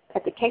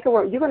at the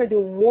cankerworm, you're going to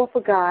do more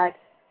for God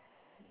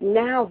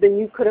now than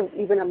you could have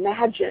even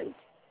imagined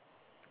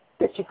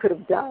that you could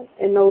have done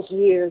in those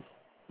years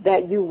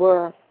that you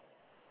were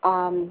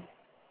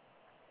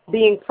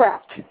being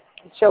prepped,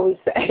 shall we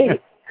say,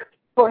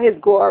 for His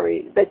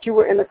glory, that you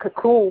were in a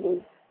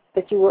cocoon,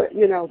 that you were,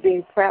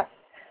 being prepped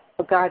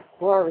for God's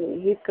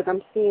glory. Because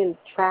I'm seeing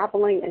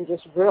traveling and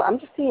I'm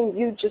just seeing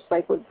you just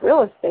like with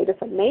real estate.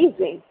 It's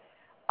amazing.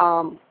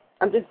 I'm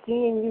just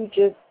seeing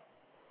you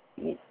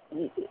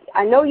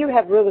I know you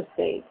have real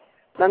estate,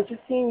 but I'm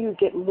just seeing you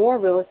get more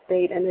real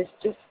estate, and it's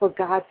just for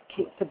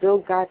to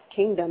build God's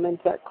kingdom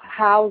and to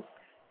house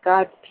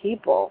God's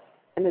people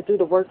and to do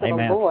the work of the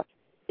Lord.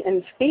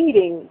 And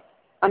feeding,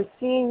 I'm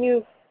seeing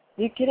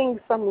you're getting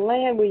some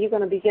land where you're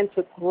going to begin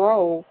to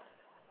grow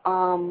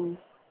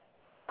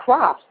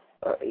crops.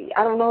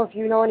 I don't know if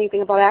you know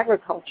anything about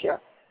agriculture,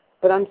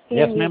 but I'm seeing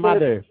Yes, ma'am, I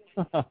do.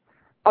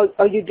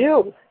 Oh, you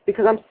do?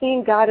 Because I'm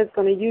seeing God is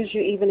going to use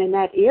you even in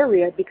that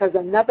area, because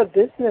another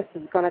business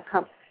is going to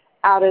come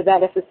out of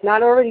that. If it's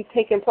not already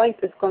taking place,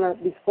 it's going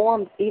to be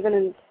formed even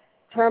in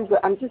terms of,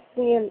 I'm just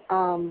seeing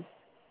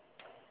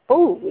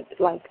food,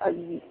 like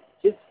and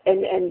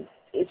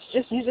it's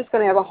just, you're just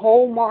going to have a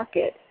whole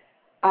market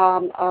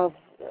of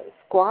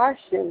squash,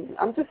 and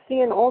I'm just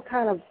seeing all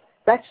kind of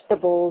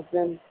vegetables,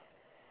 and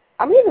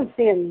I'm even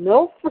seeing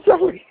milk for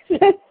some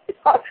reason.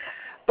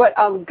 But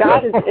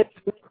God is in the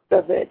midst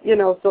of it,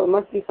 so it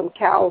must be some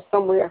cows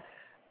somewhere.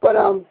 But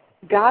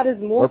God is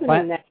moving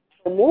in that.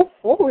 So move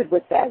forward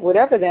with that,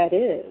 whatever that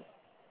is.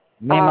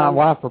 Me and my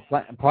wife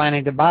were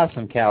planning to buy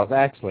some cows,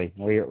 actually.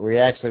 We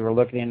actually were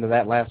looking into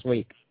that last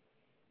week.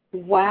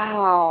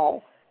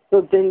 Wow.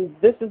 So then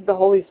this is the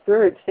Holy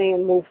Spirit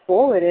saying move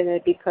forward in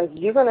it, because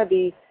you're going to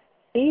be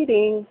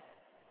feeding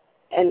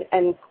and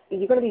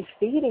you're going to be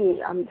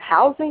feeding,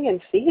 housing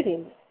and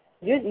feeding.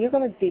 You're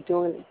going to be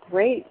doing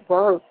great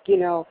work,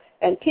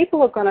 and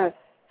people are going to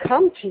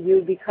come to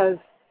you because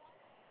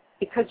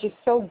you're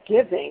so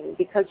giving,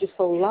 because you're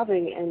so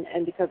loving,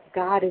 and because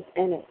God is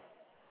in it.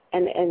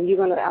 And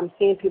I'm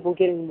seeing people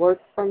getting work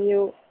from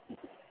you.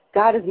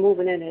 God is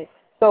moving in it.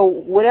 So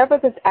whatever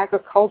this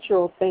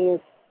agricultural thing is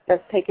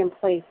that's taking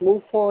place,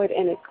 move forward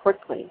in it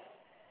quickly,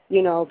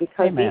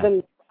 because Amen.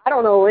 even I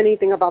don't know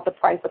anything about the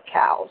price of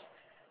cows,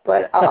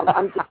 but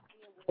I'm just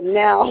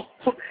now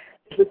is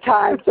the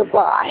time to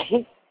buy.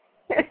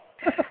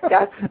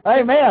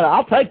 Amen.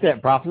 I'll take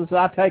that, prophetess.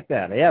 I'll take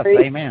that. Yes,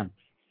 amen.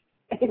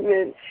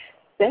 Amen.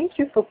 Thank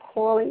you for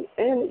calling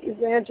in,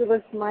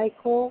 Evangelist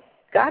Michael.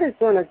 God is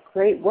doing a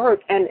great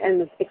work, and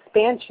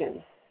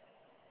expansion.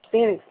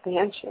 Seeing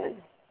expansion.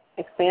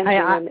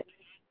 Hey,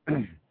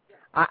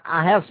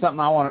 I have something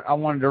I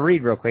wanted to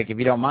read real quick, if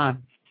you don't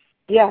mind.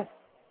 Yes,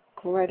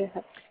 go right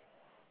ahead.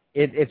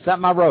 It's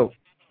something I wrote.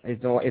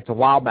 It's a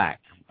while back,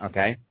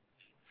 okay?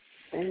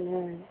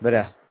 Amen. But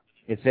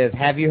it says,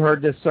 "Have you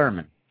heard this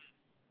sermon?"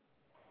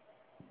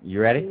 You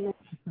ready? Amen.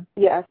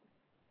 Yes.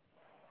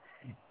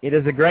 It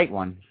is a great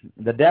one.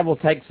 The devil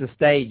takes the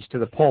stage to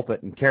the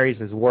pulpit and carries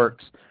his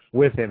works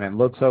with him and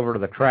looks over to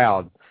the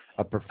crowd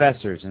of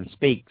professors and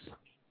speaks.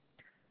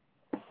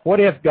 What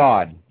if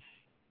God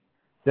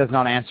does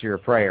not answer your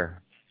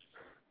prayer?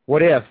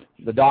 What if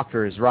the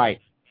doctor is right?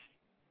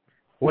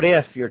 What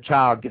if your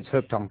child gets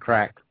hooked on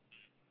crack?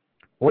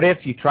 What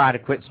if you try to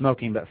quit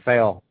smoking but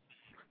fail?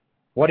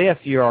 What if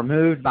you are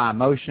moved by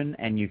emotion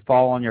and you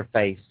fall on your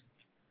face?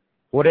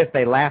 What if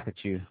they laugh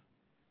at you?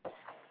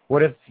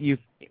 What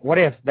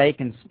if they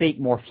can speak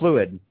more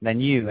fluid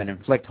than you and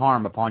inflict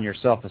harm upon your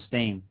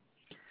self-esteem?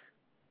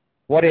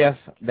 What if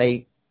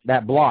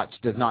that blotch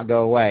does not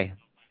go away?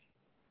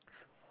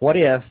 What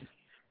if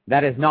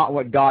that is not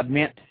what God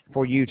meant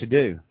for you to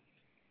do?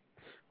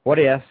 What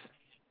if?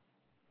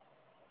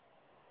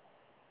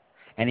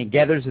 And he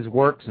gathers his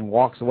works and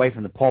walks away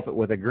from the pulpit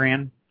with a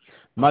grin.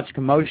 Much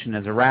commotion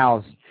is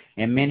aroused,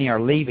 and many are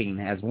leaving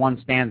as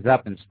one stands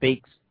up and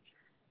speaks.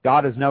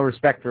 God is no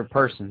respecter of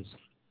persons.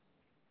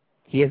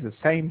 He is the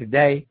same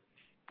today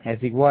as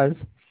he was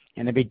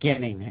in the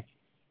beginning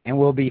and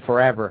will be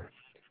forever.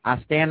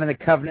 I stand in the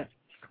covenant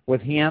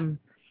with him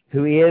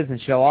who is and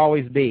shall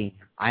always be.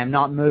 I am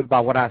not moved by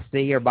what I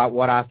see or by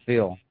what I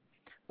feel,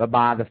 but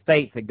by the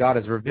faith that God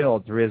has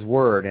revealed through his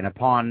word, and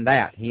upon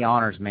that he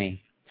honors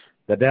me.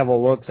 The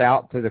devil looks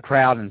out through the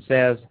crowd and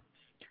says,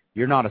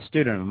 "You're not a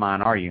student of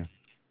mine, are you?"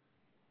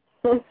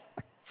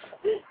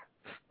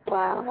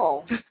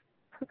 Wow.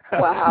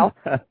 Wow.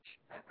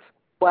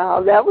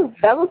 Wow, that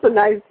was a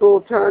nice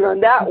little turn on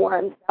that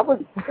one. That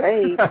was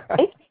great.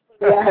 Thank you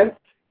for that,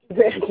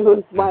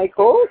 Evangelist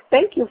Michael.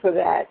 Thank you for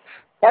that.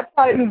 That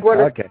probably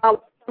brought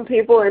some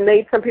people and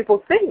made some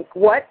people think,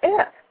 what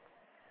if?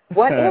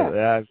 What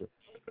if?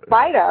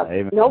 Fight up,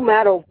 no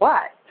matter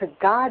what. To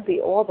God be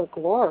all the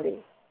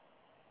glory.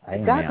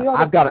 Amen. God be all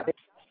the glory.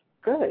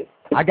 Good.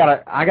 I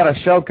got a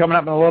show coming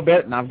up in a little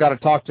bit, and I've got to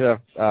talk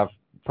to a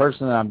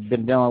person that I've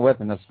been dealing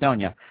with in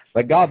Estonia.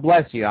 But God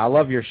bless you. I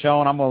love your show,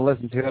 and I'm going to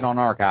listen to it on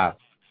archive.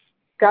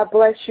 God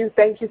bless you.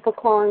 Thank you for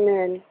calling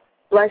in.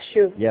 Bless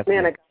you. Yes,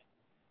 man.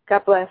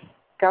 God bless.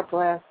 God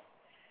bless.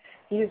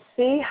 You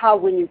see how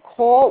when you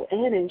call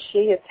in and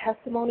share your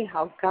testimony,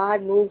 how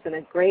God moves in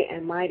a great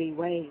and mighty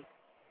way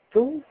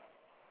through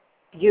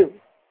you.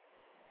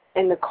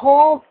 And the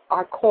calls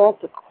are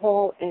called to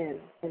call in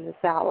this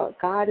hour.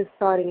 God is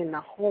starting in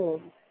the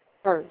home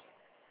first.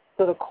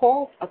 So the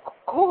call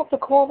to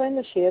call in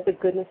to share the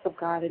goodness of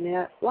God in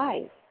their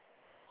life.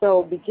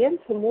 So begin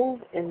to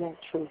move in that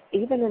truth,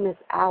 even in this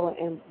hour,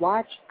 and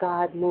watch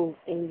God move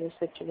in your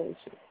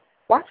situation.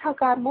 Watch how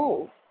God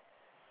moves.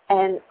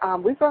 And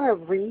we're going to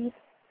read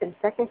in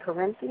 2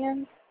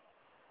 Corinthians,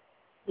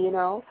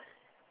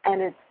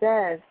 and it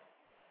says,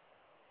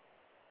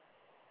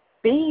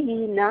 "Be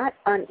ye not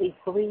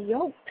unequally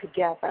yoked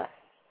together."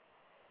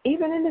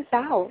 Even in this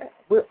hour,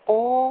 we're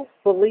all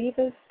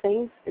believers,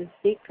 saints, and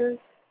seekers.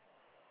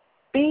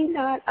 Be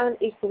not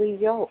unequally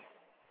yoked,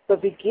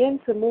 but begin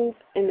to move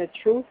in the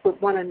truth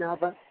with one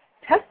another,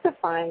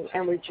 testifying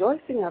and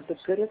rejoicing of the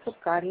goodness of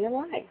God in your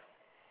life.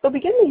 So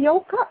begin to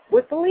yoke up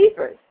with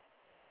believers.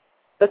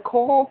 The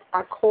calls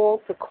are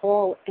called to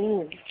call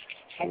in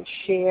and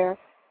share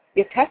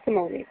your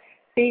testimony.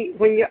 See,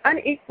 when you're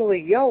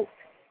unequally yoked,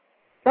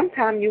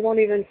 sometimes you won't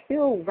even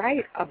feel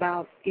right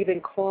about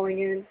even calling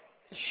in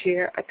to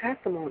share a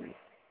testimony.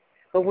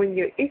 But when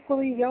you're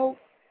equally yoked,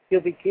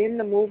 you'll begin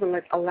to move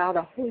and allow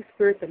the Holy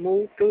Spirit to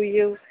move through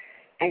you,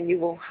 and you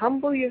will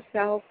humble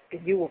yourself, and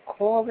you will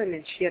call in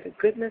and share the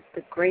goodness,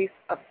 the grace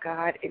of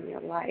God in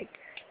your life,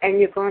 and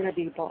you're going to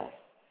be blessed.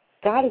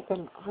 God is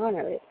going to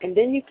honor it, and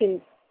then you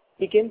can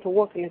begin to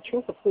walk in the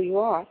truth of who you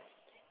are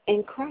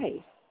in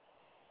Christ.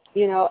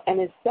 And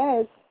it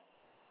says,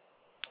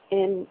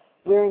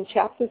 we're in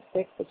chapter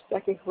 6 of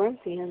 2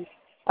 Corinthians,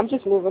 I'm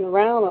just moving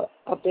around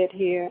a bit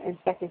here in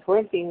 2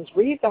 Corinthians.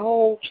 Read the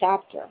whole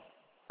chapter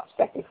of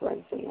 2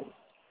 Corinthians.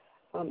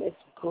 It's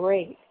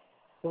great.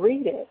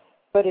 Read it.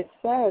 But it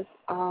says,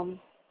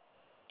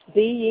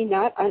 be ye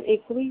not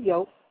unequally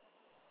yoked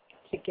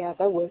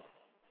together with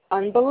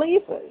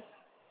unbelievers.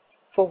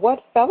 For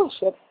what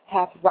fellowship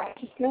hath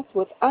righteousness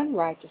with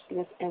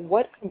unrighteousness, and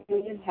what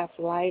communion hath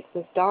light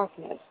with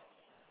darkness?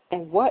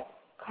 And what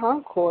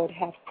concord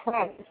hath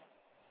Christ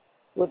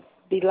with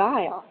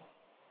Belial?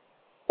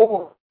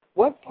 Or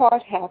what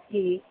part hath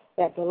he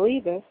that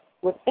believeth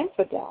with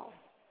infidel?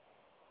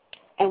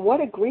 And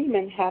what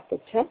agreement hath the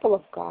temple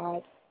of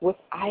God with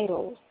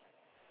idols?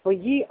 For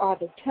ye are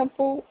the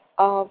temple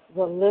of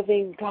the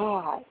living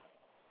God.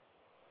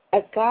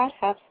 As God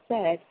hath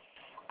said,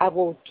 I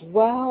will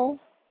dwell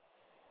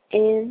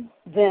in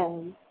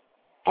them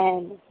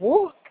and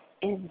walk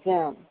in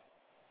them,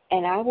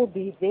 and I will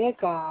be their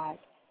God,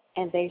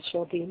 and they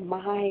shall be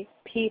my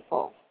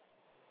people.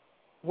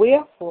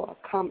 Wherefore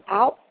come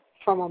out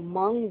from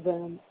among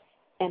them,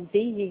 and be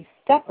ye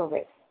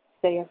separate,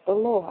 saith the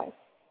Lord,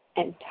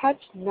 and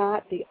touch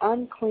not the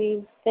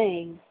unclean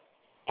thing,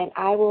 and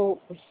I will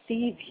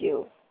receive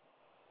you,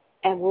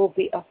 and will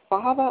be a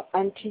father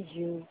unto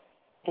you,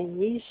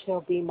 and ye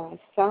shall be my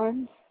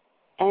sons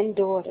and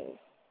daughters,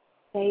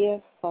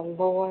 saith the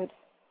Lord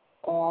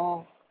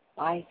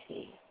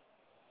Almighty.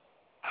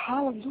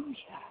 Hallelujah.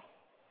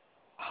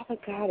 Father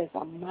God is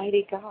a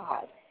mighty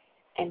God,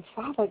 and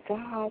Father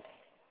God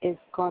is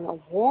going to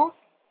walk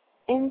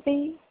in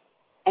thee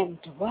and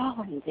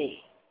dwell in thee,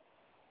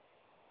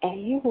 and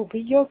he will be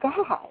your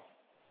God,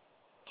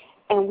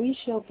 and we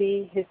shall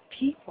be his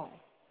people.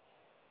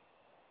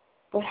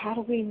 But how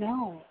do we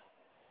know?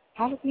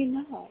 How do we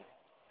know?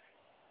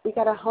 We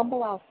got to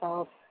humble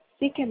ourselves,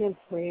 seek him in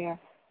prayer,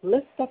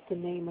 lift up the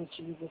name of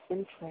Jesus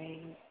in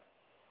praise.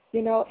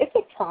 You know, it's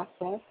a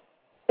process.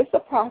 It's a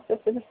process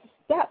and it's a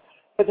step.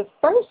 But the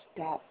first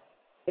step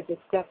is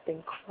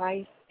accepting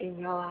Christ in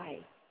your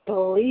life.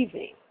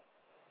 Believing.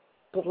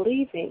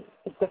 Believing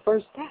is the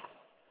first step.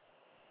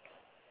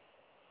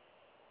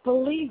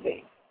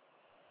 Believing.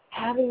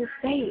 Having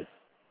faith.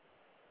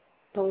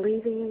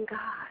 Believing in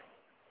God.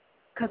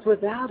 Because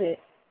without it,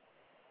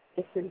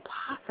 it's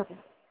impossible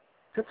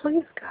to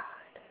please God.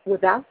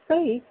 Without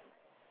faith,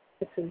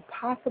 it's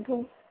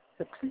impossible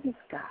to please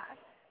God.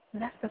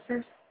 And that's the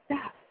first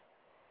step.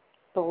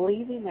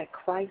 Believing that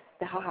Christ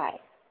died,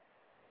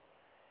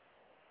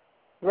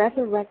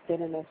 resurrected,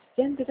 and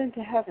ascended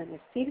into heaven, is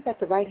seated at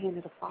the right hand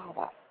of the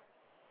Father.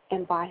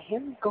 And by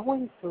him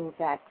going through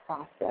that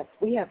process,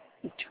 we have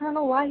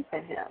eternal life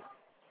in him,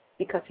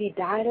 because he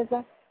died as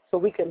us so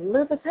we can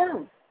live as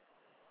him.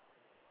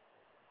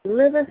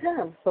 Live as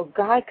him so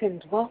God can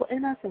dwell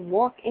in us and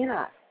walk in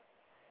us.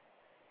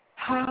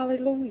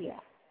 Hallelujah.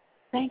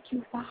 Thank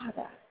you,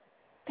 Father.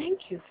 Thank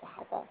you,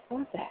 Father,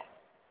 for that.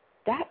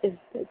 That is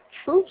the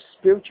true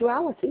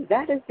spirituality.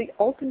 That is the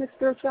ultimate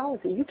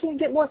spirituality. You can't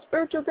get more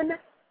spiritual than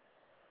that.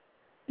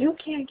 You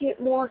can't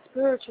get more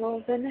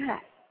spiritual than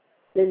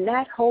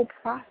that whole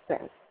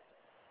process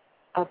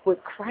of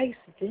what Christ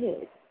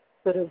did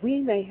so that we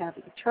may have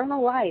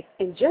eternal life.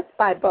 And just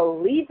by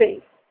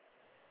believing,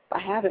 by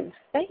having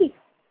faith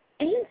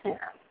in him,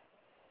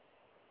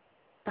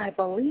 by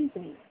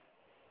believing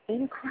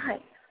in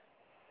Christ,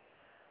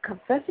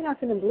 confessing our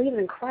sin and believing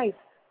in Christ,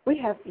 we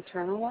have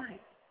eternal life.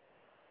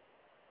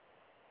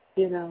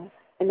 You know,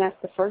 and that's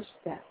the first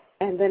step.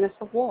 And then it's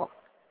a walk.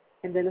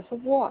 And then it's a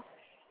walk.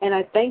 And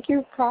I thank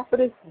you,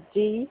 Prophetess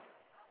Dee,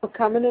 for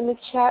coming in the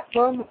chat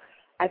room.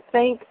 I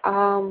thank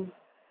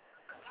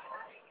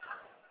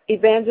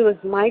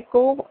Evangelist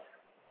Michael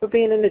for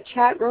being in the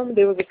chat room.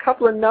 There was a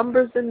couple of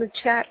numbers in the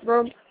chat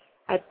room.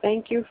 I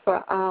thank you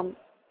for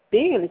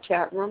being in the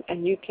chat room,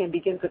 and you can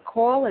begin to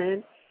call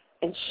in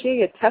and share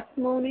your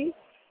testimony.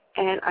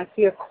 And I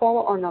see a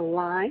caller on the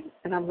line,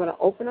 and I'm going to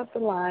open up the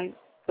line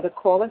for the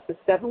caller. It's the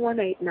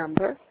 718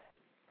 number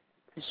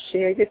to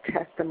share your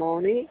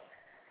testimony.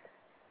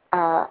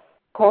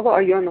 Caller,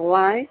 are you on the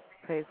line?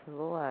 Praise the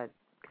Lord.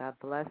 God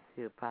bless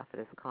you,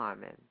 Prophetess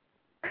Carmen.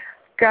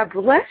 God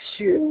bless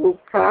you,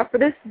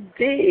 Prophetess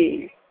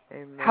Dee.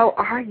 Amen. How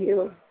are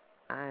you?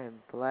 I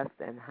am blessed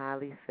and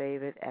highly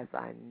favored, as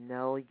I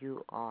know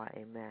you are.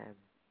 Amen.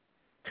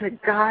 To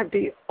God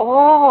be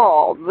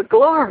all the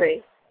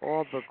glory.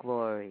 All the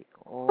glory.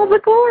 All the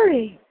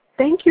glory.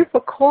 Thank you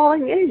for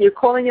calling in. You're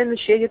calling in to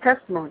share your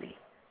testimony.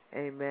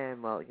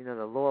 Amen. Well, you know,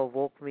 the Lord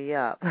woke me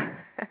up.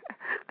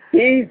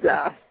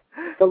 Jesus.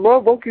 The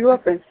Lord woke you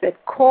up and said,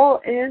 call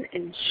in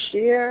and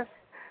share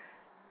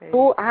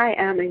who I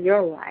am in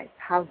your life,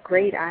 how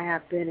great I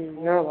have been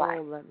in your life.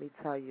 Let me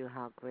tell you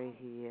how great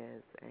he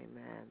is.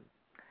 Amen.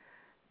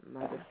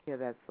 Mother, hear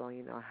that song,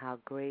 you know, how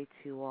great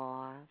you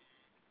are.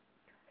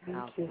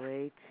 How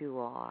great you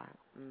are.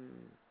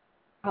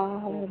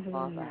 Oh,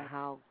 Father,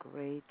 how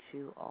great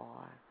you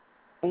are.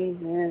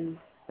 Amen.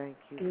 Thank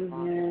you, Amen.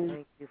 Father.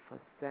 Thank you for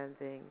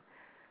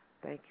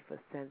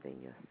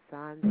sending your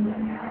son,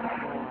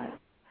 Lord.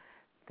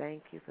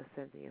 Thank you for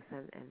sending your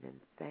son, and then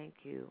thank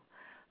you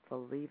for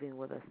leaving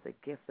with us the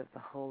gift of the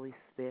Holy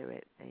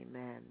Spirit.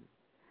 Amen.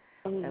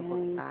 Amen. That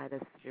will guide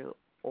us through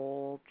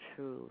all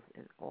truth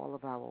in all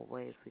of our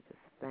ways. We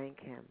just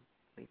thank him.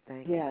 We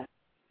thank him.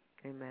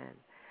 Amen.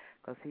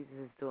 Because he's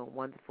just doing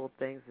wonderful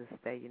things this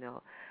day,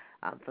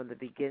 from the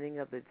beginning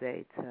of the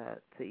day to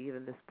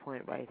even this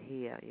point right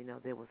here.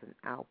 There was an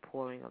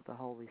outpouring of the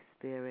Holy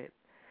Spirit.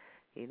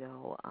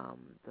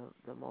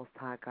 The Most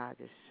High God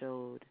just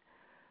showed,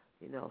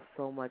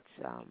 so much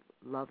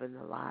love in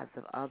the lives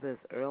of others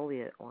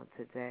earlier on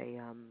today.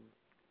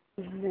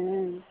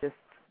 Just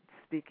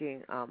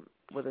speaking on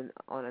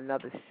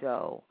another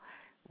show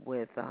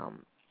with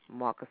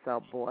Marcus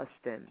L.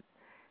 Boston,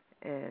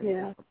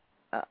 and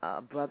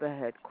a brother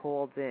had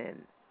called in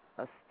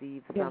a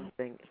Steve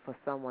something for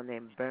someone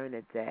named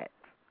Bernadette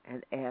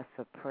and asked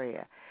for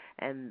prayer.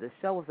 And the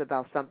show was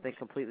about something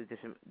completely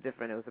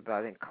different. It was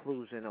about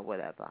inclusion or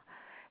whatever.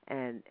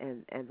 And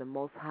the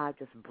Most High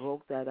just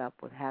broke that up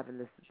with having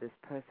this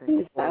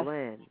person call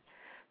in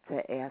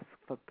to ask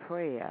for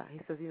prayer. He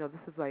says,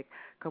 this is like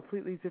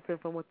completely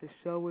different from what the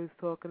show is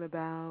talking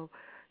about,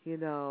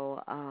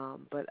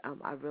 but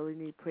I really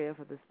need prayer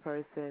for this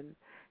person,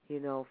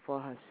 for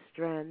her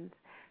strength,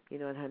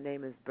 and her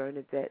name is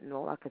Bernadette, and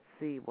all I could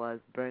see was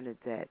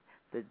Bernadette,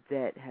 the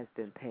debt has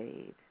been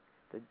paid.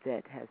 The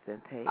debt has been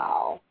paid.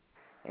 Wow.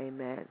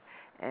 Amen.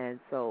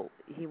 And so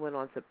he went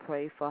on to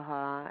pray for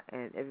her,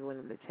 and everyone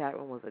in the chat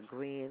room was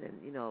agreeing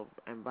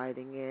and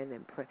writing in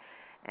and pray.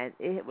 And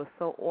it was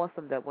so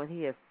awesome that when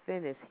he had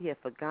finished, he had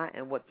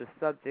forgotten what the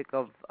subject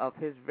of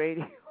his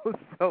radio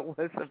show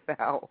was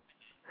about.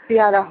 See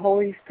how the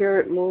Holy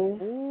Spirit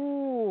moves?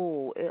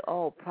 Ooh.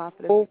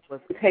 Prophetess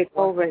was take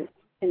over in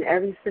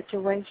every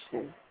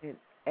situation. In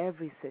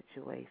every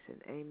situation.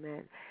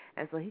 Amen.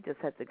 And so he just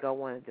had to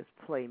go on and just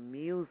play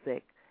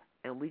music,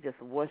 and we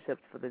just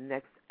worshiped for the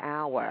next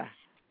hour.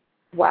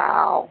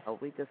 Wow.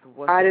 We just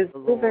God is worshiped the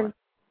Lord. moving.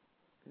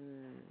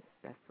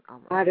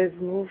 God is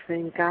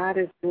moving. God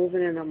is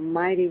moving in a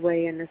mighty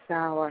way in this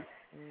hour.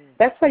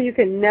 That's why you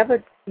can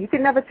never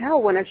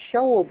tell when a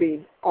show will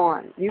be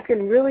on. You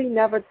can really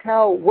never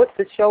tell what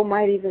the show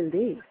might even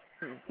be.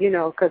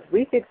 Because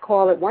we could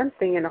call it one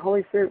thing and the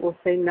Holy Spirit will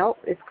say, nope,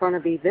 it's going to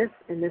be this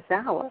in this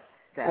hour.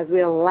 As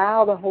we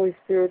allow the Holy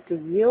Spirit to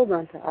yield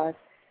unto us,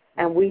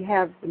 and we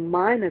have the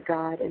mind of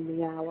God in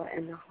the hour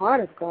and the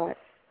heart of God,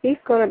 he's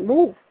going to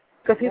move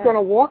because he's going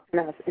to walk in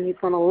us and he's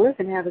going to live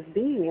and have his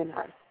being in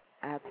us.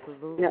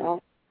 Absolutely. And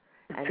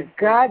to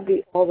God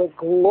be all the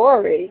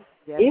glory,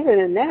 even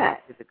in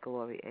that. The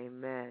glory.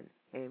 Amen.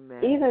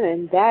 Amen. Even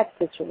in that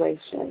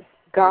situation,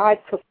 God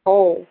took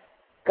hold.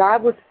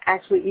 God was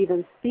actually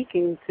even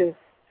speaking to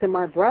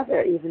my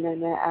brother even in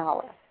that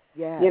hour.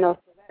 Yeah.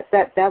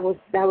 That was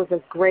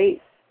a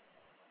great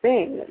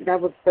thing.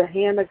 That was the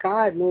hand of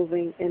God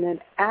moving in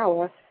that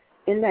hour,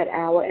 and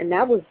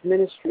that was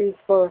ministry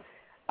for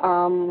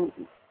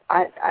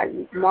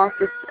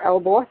Marcus L.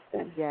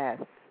 Boston. Yes.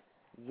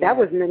 That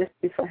was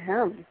ministry for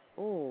him.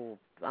 Oh.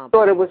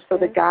 Thought it was for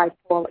the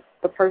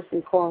the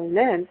person calling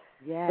in.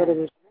 Yeah. But it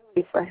was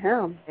really for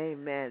him.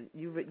 Amen.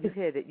 You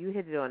hit it. You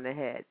hit it on the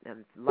head.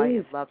 And light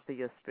and love to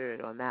your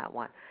spirit on that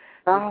one.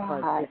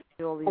 Because it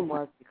surely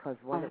was. Because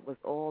when it was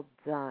all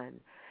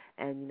done,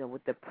 and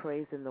with the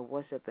praise and the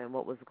worship and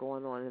what was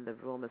going on in the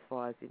room, as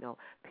far as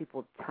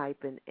people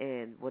typing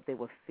in what they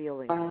were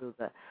feeling through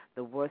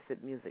the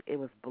worship music, it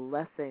was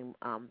blessing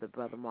the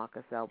brother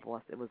Marcus L.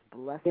 Boston. It was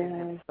blessing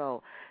him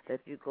so that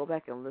if you go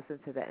back and listen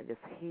to that and just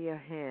hear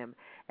him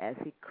as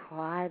he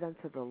cried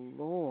unto the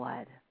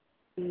Lord.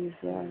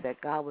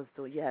 That God was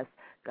doing,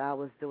 God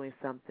was doing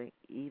something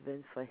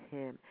even for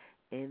him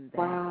in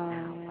that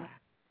hour.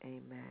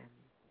 Amen.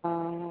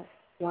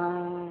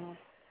 Wow.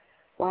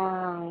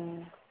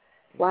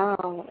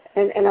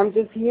 And I'm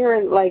just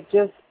hearing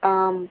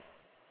and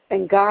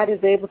God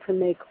is able to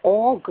make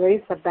all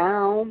grace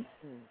abound.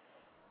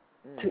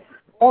 To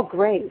all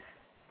grace,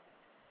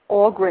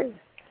 abound.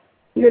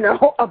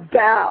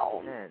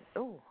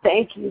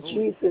 Thank you,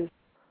 Jesus.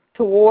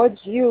 Towards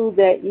you,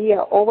 that ye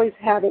are always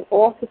having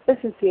all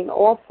sufficiency in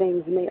all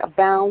things, may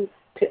abound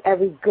to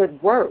every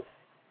good work.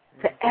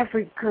 To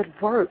every good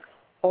work.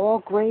 All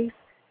grace,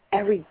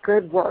 every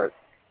good work.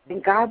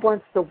 And God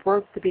wants the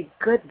work to be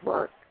good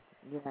work.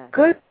 Yeah.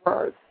 Good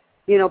work.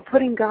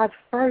 Putting God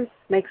first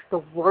makes the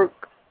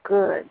work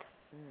good.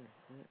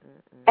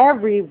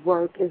 Every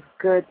work is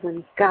good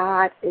when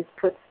God is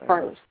put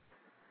first.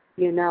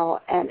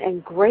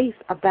 And grace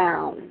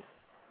abounds.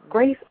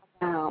 Grace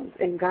abounds.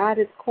 And God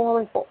is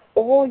calling for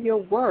all your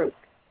work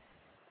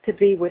to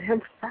be with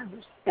him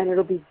first. And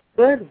it'll be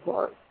good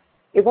work.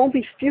 It won't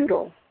be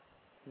futile.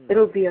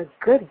 It'll be a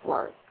good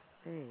work.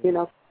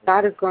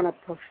 God is going to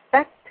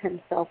perfect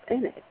himself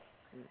in it.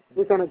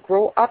 We're going to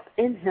grow up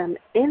in him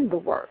in the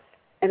work.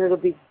 And it'll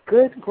be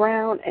good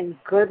ground and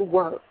good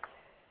work.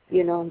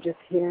 I'm just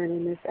hearing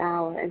in this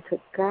hour. And to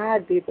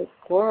God be the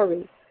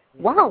glory.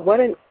 Wow, what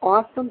an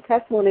awesome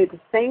testimony. The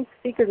same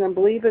speakers and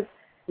believers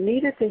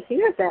needed to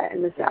hear that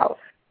in this hour.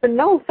 But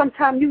no,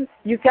 sometimes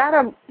you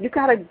gotta,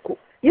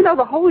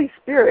 the Holy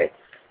Spirit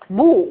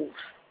moves.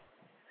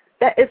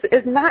 that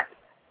is not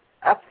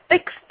a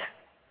fixed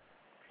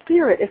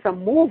spirit. It's a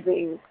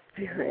moving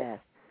spirit,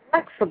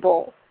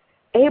 flexible,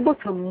 able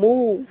to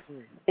move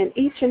in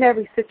each and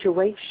every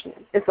situation.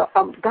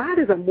 God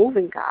is a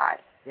moving God.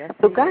 Yes,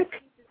 so God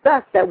teaches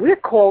us that we're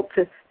called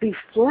to be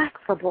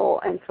flexible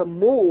and to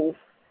move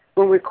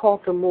when we're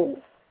called to move,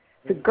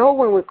 to go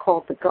when we're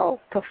called to go,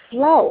 to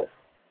flow.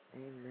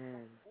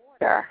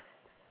 Amen.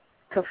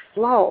 To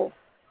flow,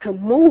 to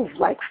move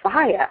like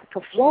fire,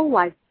 to flow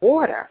like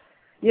water,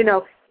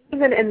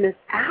 even in this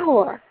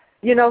hour,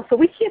 so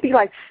we can't be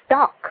like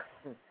stuck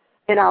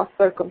in our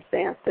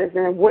circumstances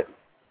and what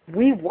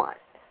we want.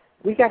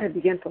 We got to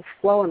begin to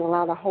flow and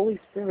allow the Holy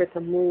Spirit to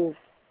move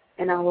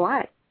in our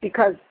life,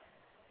 because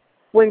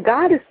when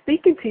God is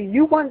speaking to you,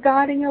 you want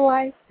God in your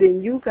life,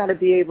 then you got to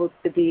be able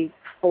to be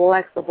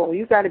flexible.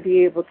 You got to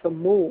be able to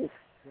move.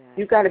 Yeah.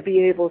 You got to be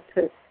able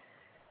to,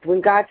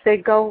 when God say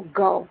go,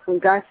 go. When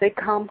God say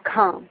come,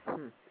 come.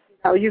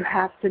 You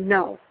have to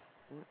know.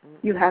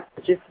 You have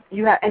to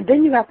and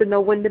then you have to know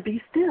when to be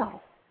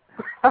still.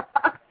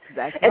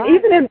 That's and right.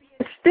 even in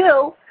being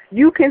still,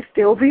 you can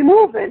still be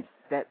moving.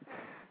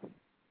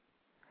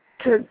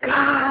 To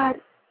God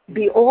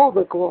be all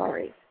the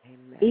glory.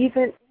 Amen.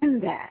 Even in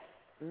that.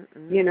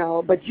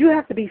 But you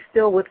have to be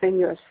still within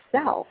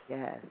yourself.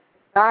 Yes.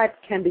 God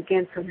can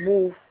begin to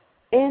move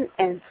in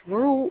and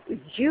through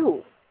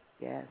you.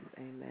 Yes,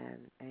 amen,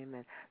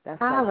 amen.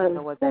 That's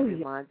what that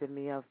reminded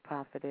me of,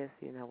 Prophetess,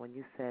 when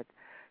you said,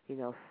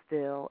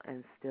 still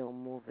and still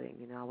moving.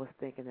 I was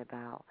thinking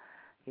about,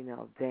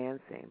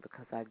 dancing,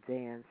 because I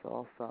dance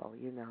also,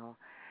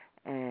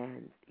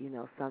 and,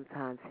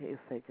 sometimes he'll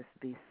say just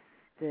be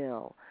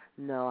still.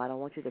 No, I don't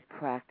want you to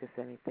practice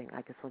anything.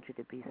 I just want you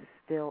to be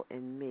still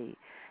in me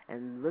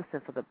and listen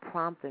for the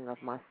prompting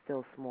of my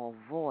still small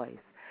voice,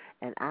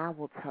 and I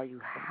will tell you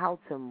how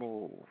to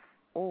move.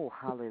 Oh,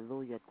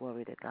 hallelujah,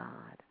 glory to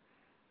God.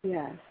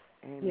 Yes.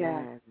 Amen.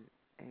 Yes.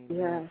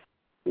 Amen.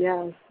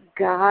 Yes.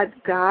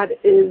 God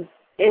is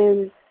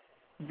in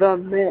the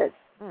midst.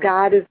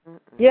 God is,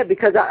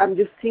 because I'm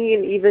just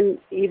seeing even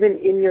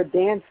in your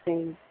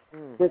dancing,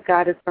 that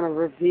God is going to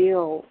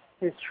reveal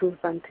His truth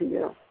unto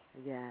you.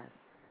 Yes.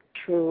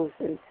 Truth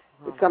and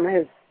some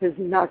of His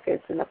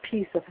nuggets and a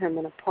piece of Him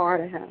and a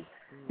part of Him.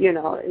 He's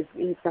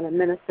going to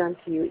minister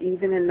unto you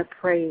even in the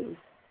praise,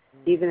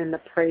 even in the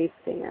praise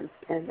dance.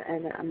 And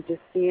I'm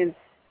just seeing,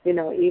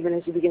 even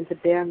as you begin to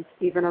dance,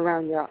 even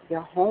around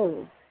your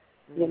home,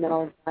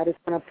 God is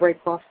going to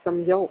break off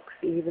some yokes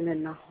even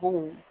in the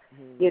home,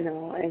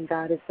 and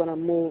God is going to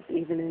move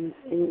even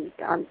in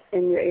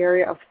your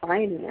area of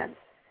finance.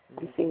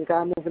 I'm seeing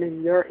God moving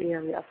in your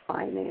area of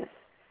finance,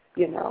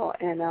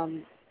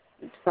 and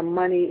some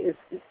money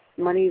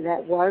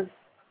that was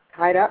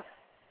tied up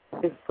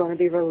is going to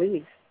be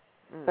released.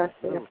 Thus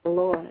saith the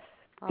Lord.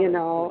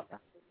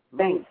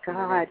 Thank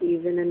God,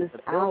 even in this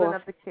hour.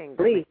 Of the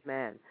kingdom.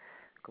 Amen.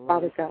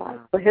 Father God,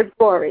 for His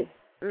glory.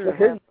 For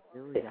His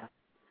glory.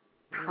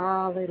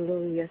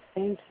 Hallelujah.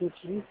 Thank you,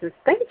 Jesus.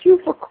 Thank you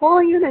for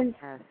calling in.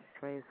 Yes,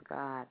 praise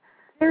God.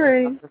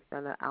 Hearing.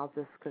 I'll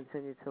just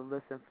continue to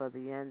listen for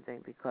the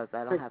ending, because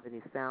I don't have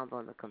any sound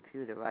on the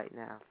computer right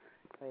now.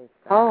 Praise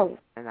God. Oh.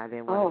 And I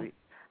didn't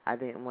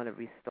want to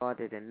restart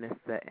it and miss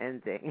the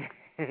ending.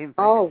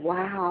 Oh,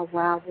 wow.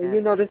 Well,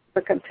 this is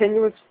a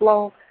continuous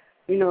flow.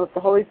 If the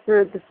Holy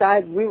Spirit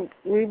decides,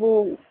 we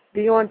will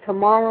be on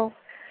tomorrow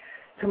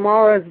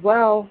as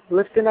well,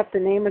 lifting up the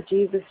name of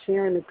Jesus,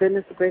 sharing the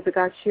goodness, the grace of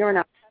God, sharing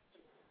our,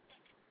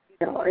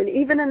 and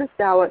even in this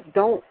hour,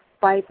 don't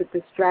fight the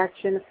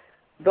distraction.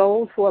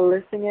 Those who are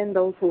listening in,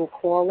 those who will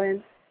call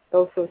in,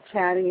 those who are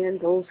chatting in,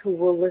 those who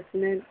will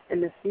listen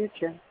in the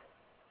future,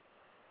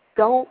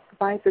 don't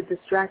fight the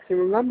distraction.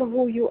 Remember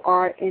who you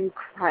are in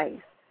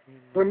Christ.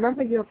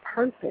 Remember your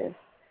purpose.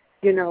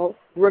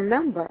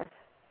 Remember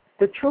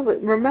the truth.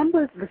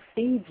 Remember the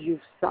seeds you've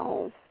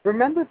sown.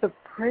 Remember the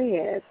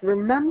prayers.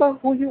 Remember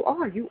who you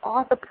are. You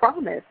are the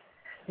promise.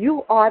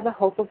 You are the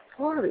hope of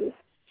glory.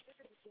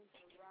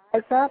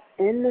 Rise up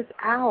in this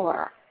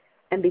hour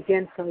and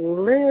begin to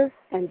live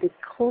and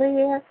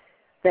declare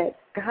that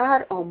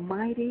God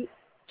Almighty,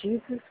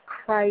 Jesus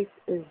Christ,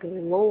 is the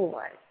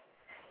Lord.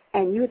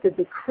 And you have to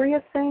decree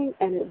a thing,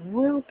 and it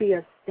will be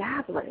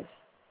established.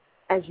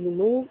 As you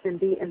move and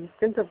be in the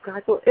center of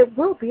God's will, it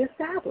will be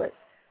established.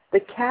 The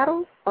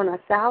cattle on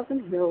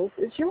 1,000 hills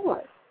is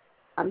yours.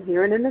 I'm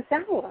hearing in this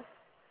hour.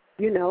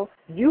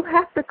 You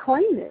have to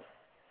claim it.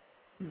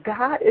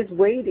 God is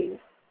waiting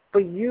for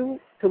you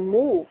to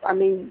move. I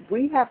mean,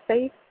 we have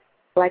faith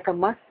like a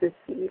mustard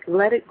seed.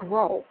 Let it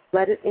grow.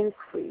 Let it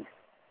increase.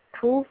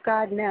 Prove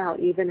God now,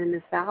 even in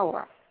this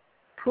hour.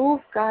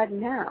 Prove God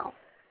now.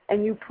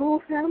 And you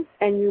prove Him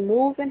and you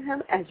move in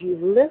Him as you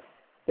lift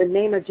the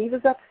name of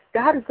Jesus up.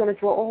 God is going to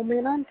draw all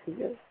men unto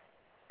you.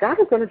 God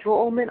is going to draw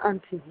all men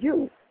unto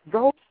you.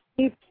 Those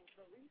people,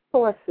 the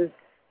resources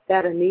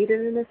that are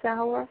needed in this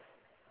hour,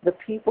 the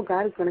people,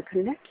 God is going to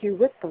connect you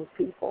with those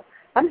people.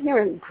 I'm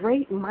hearing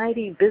great,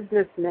 mighty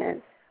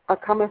businessmen are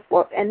coming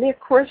forth, and they're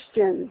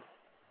Christians.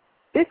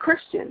 They're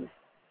Christians.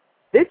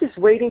 They're just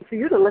waiting for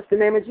you to lift the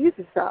name of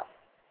Jesus up.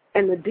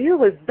 And the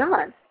deal is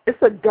done.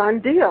 It's a done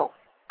deal.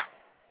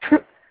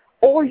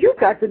 All you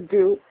got to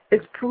do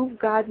is prove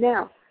God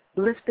now.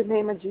 Lift the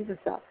name of Jesus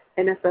up.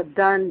 And it's a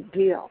done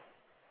deal.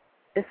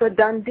 It's a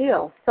done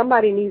deal.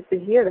 Somebody needs to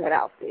hear that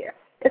out there.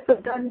 It's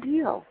a done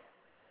deal.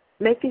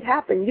 Make it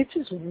happen. You're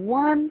just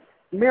one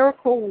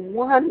miracle,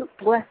 one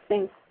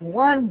blessing,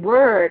 one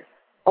word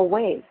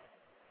away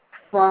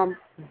from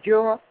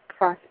your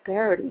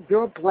prosperity,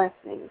 your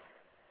blessings.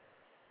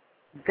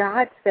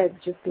 God said,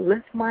 just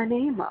lift my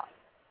name up.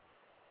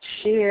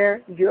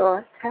 Share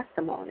your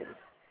testimony.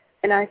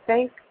 And I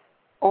thank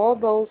all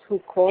those who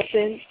called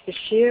in to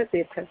share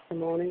their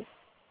testimony.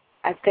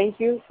 I thank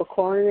you for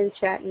calling in,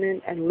 chatting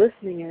in, and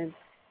listening in,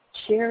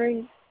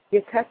 sharing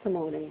your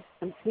testimony.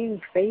 I'm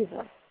seeing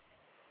favor,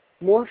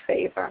 more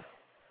favor,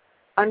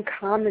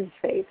 uncommon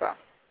favor,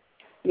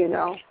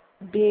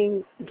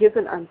 being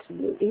given unto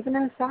you, even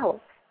in this hour.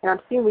 And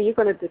I'm seeing where you're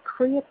going to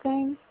decree a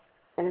thing,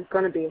 and it's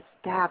going to be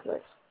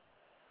established.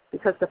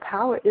 Because the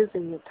power is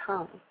in your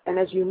tongue. And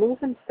as you move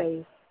in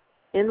faith,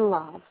 in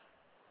love,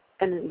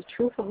 and in the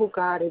truth of who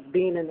God is,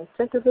 being in the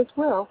center of his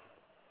will,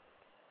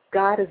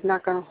 God is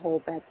not going to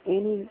hold back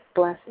any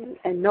blessing.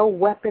 And no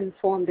weapon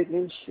formed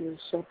against you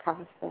shall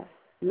prosper.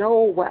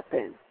 No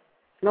weapon.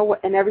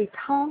 And every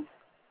tongue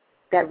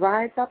that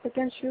rises up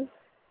against you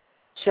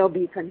shall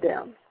be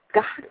condemned.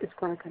 God is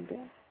going to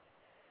condemn.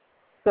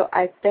 So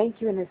I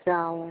thank you in this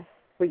hour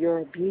for your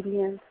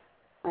obedience.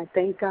 I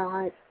thank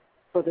God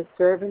for the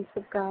servants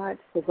of God,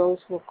 for those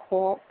who are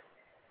called.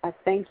 I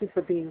thank you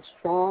for being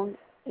strong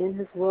in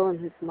his will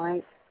and his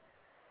might.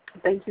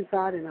 Thank you,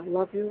 God, and I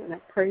love you and I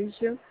praise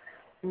you.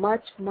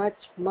 Much, much,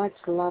 much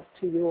love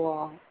to you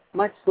all.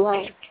 Much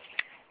love.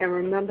 And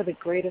remember the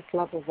greatest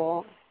love of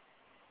all,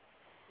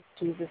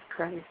 Jesus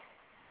Christ.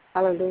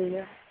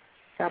 Hallelujah.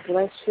 God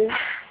bless you.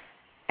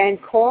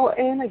 And call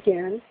in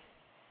again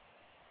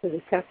to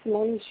the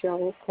Testimony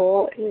Show.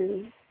 Call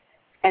in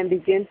and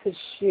begin to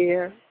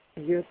share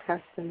your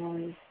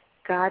testimony.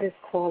 God is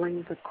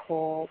calling the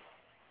call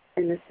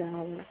in this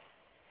hour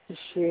to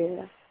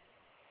share.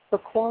 So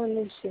call in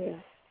and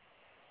share.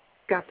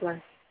 God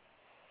bless.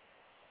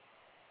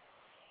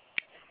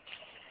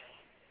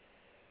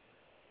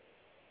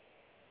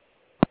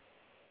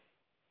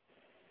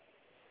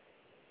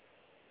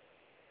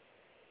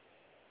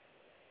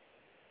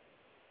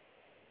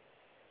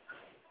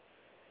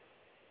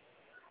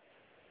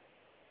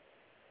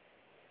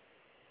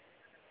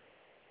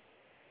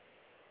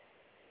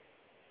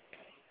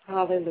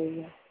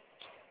 Hallelujah.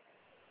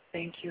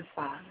 Thank you,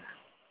 Father.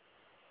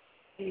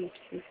 Thank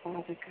you,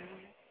 Father God.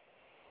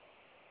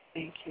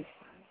 Thank you,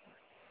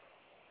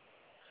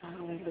 Father.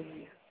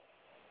 Hallelujah.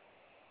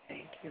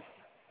 Thank you,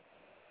 Father.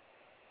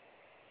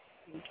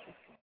 Thank you, Father.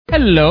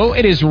 Hello,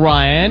 it is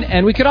Ryan,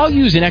 and we could all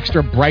use an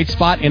extra bright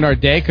spot in our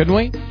day, couldn't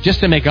we? Just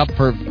to make up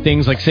for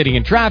things like sitting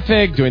in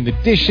traffic, doing the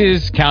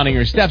dishes, counting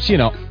your steps,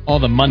 all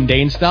the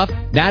mundane stuff.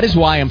 That is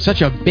why I'm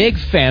such a big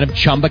fan of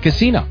Chumba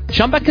Casino.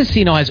 Chumba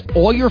Casino has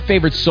all your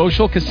favorite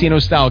social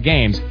casino-style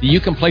games that you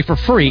can play for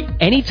free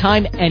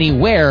anytime,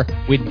 anywhere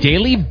with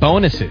daily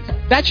bonuses.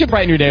 That should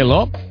brighten your day a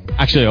little.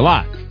 Actually, a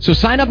lot. So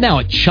sign up now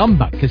at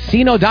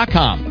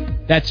ChumbaCasino.com.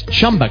 That's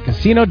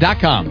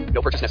ChumbaCasino.com.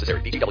 No purchase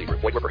necessary. VGW Group.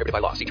 Void where prohibited by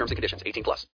law. See terms and conditions. 18+.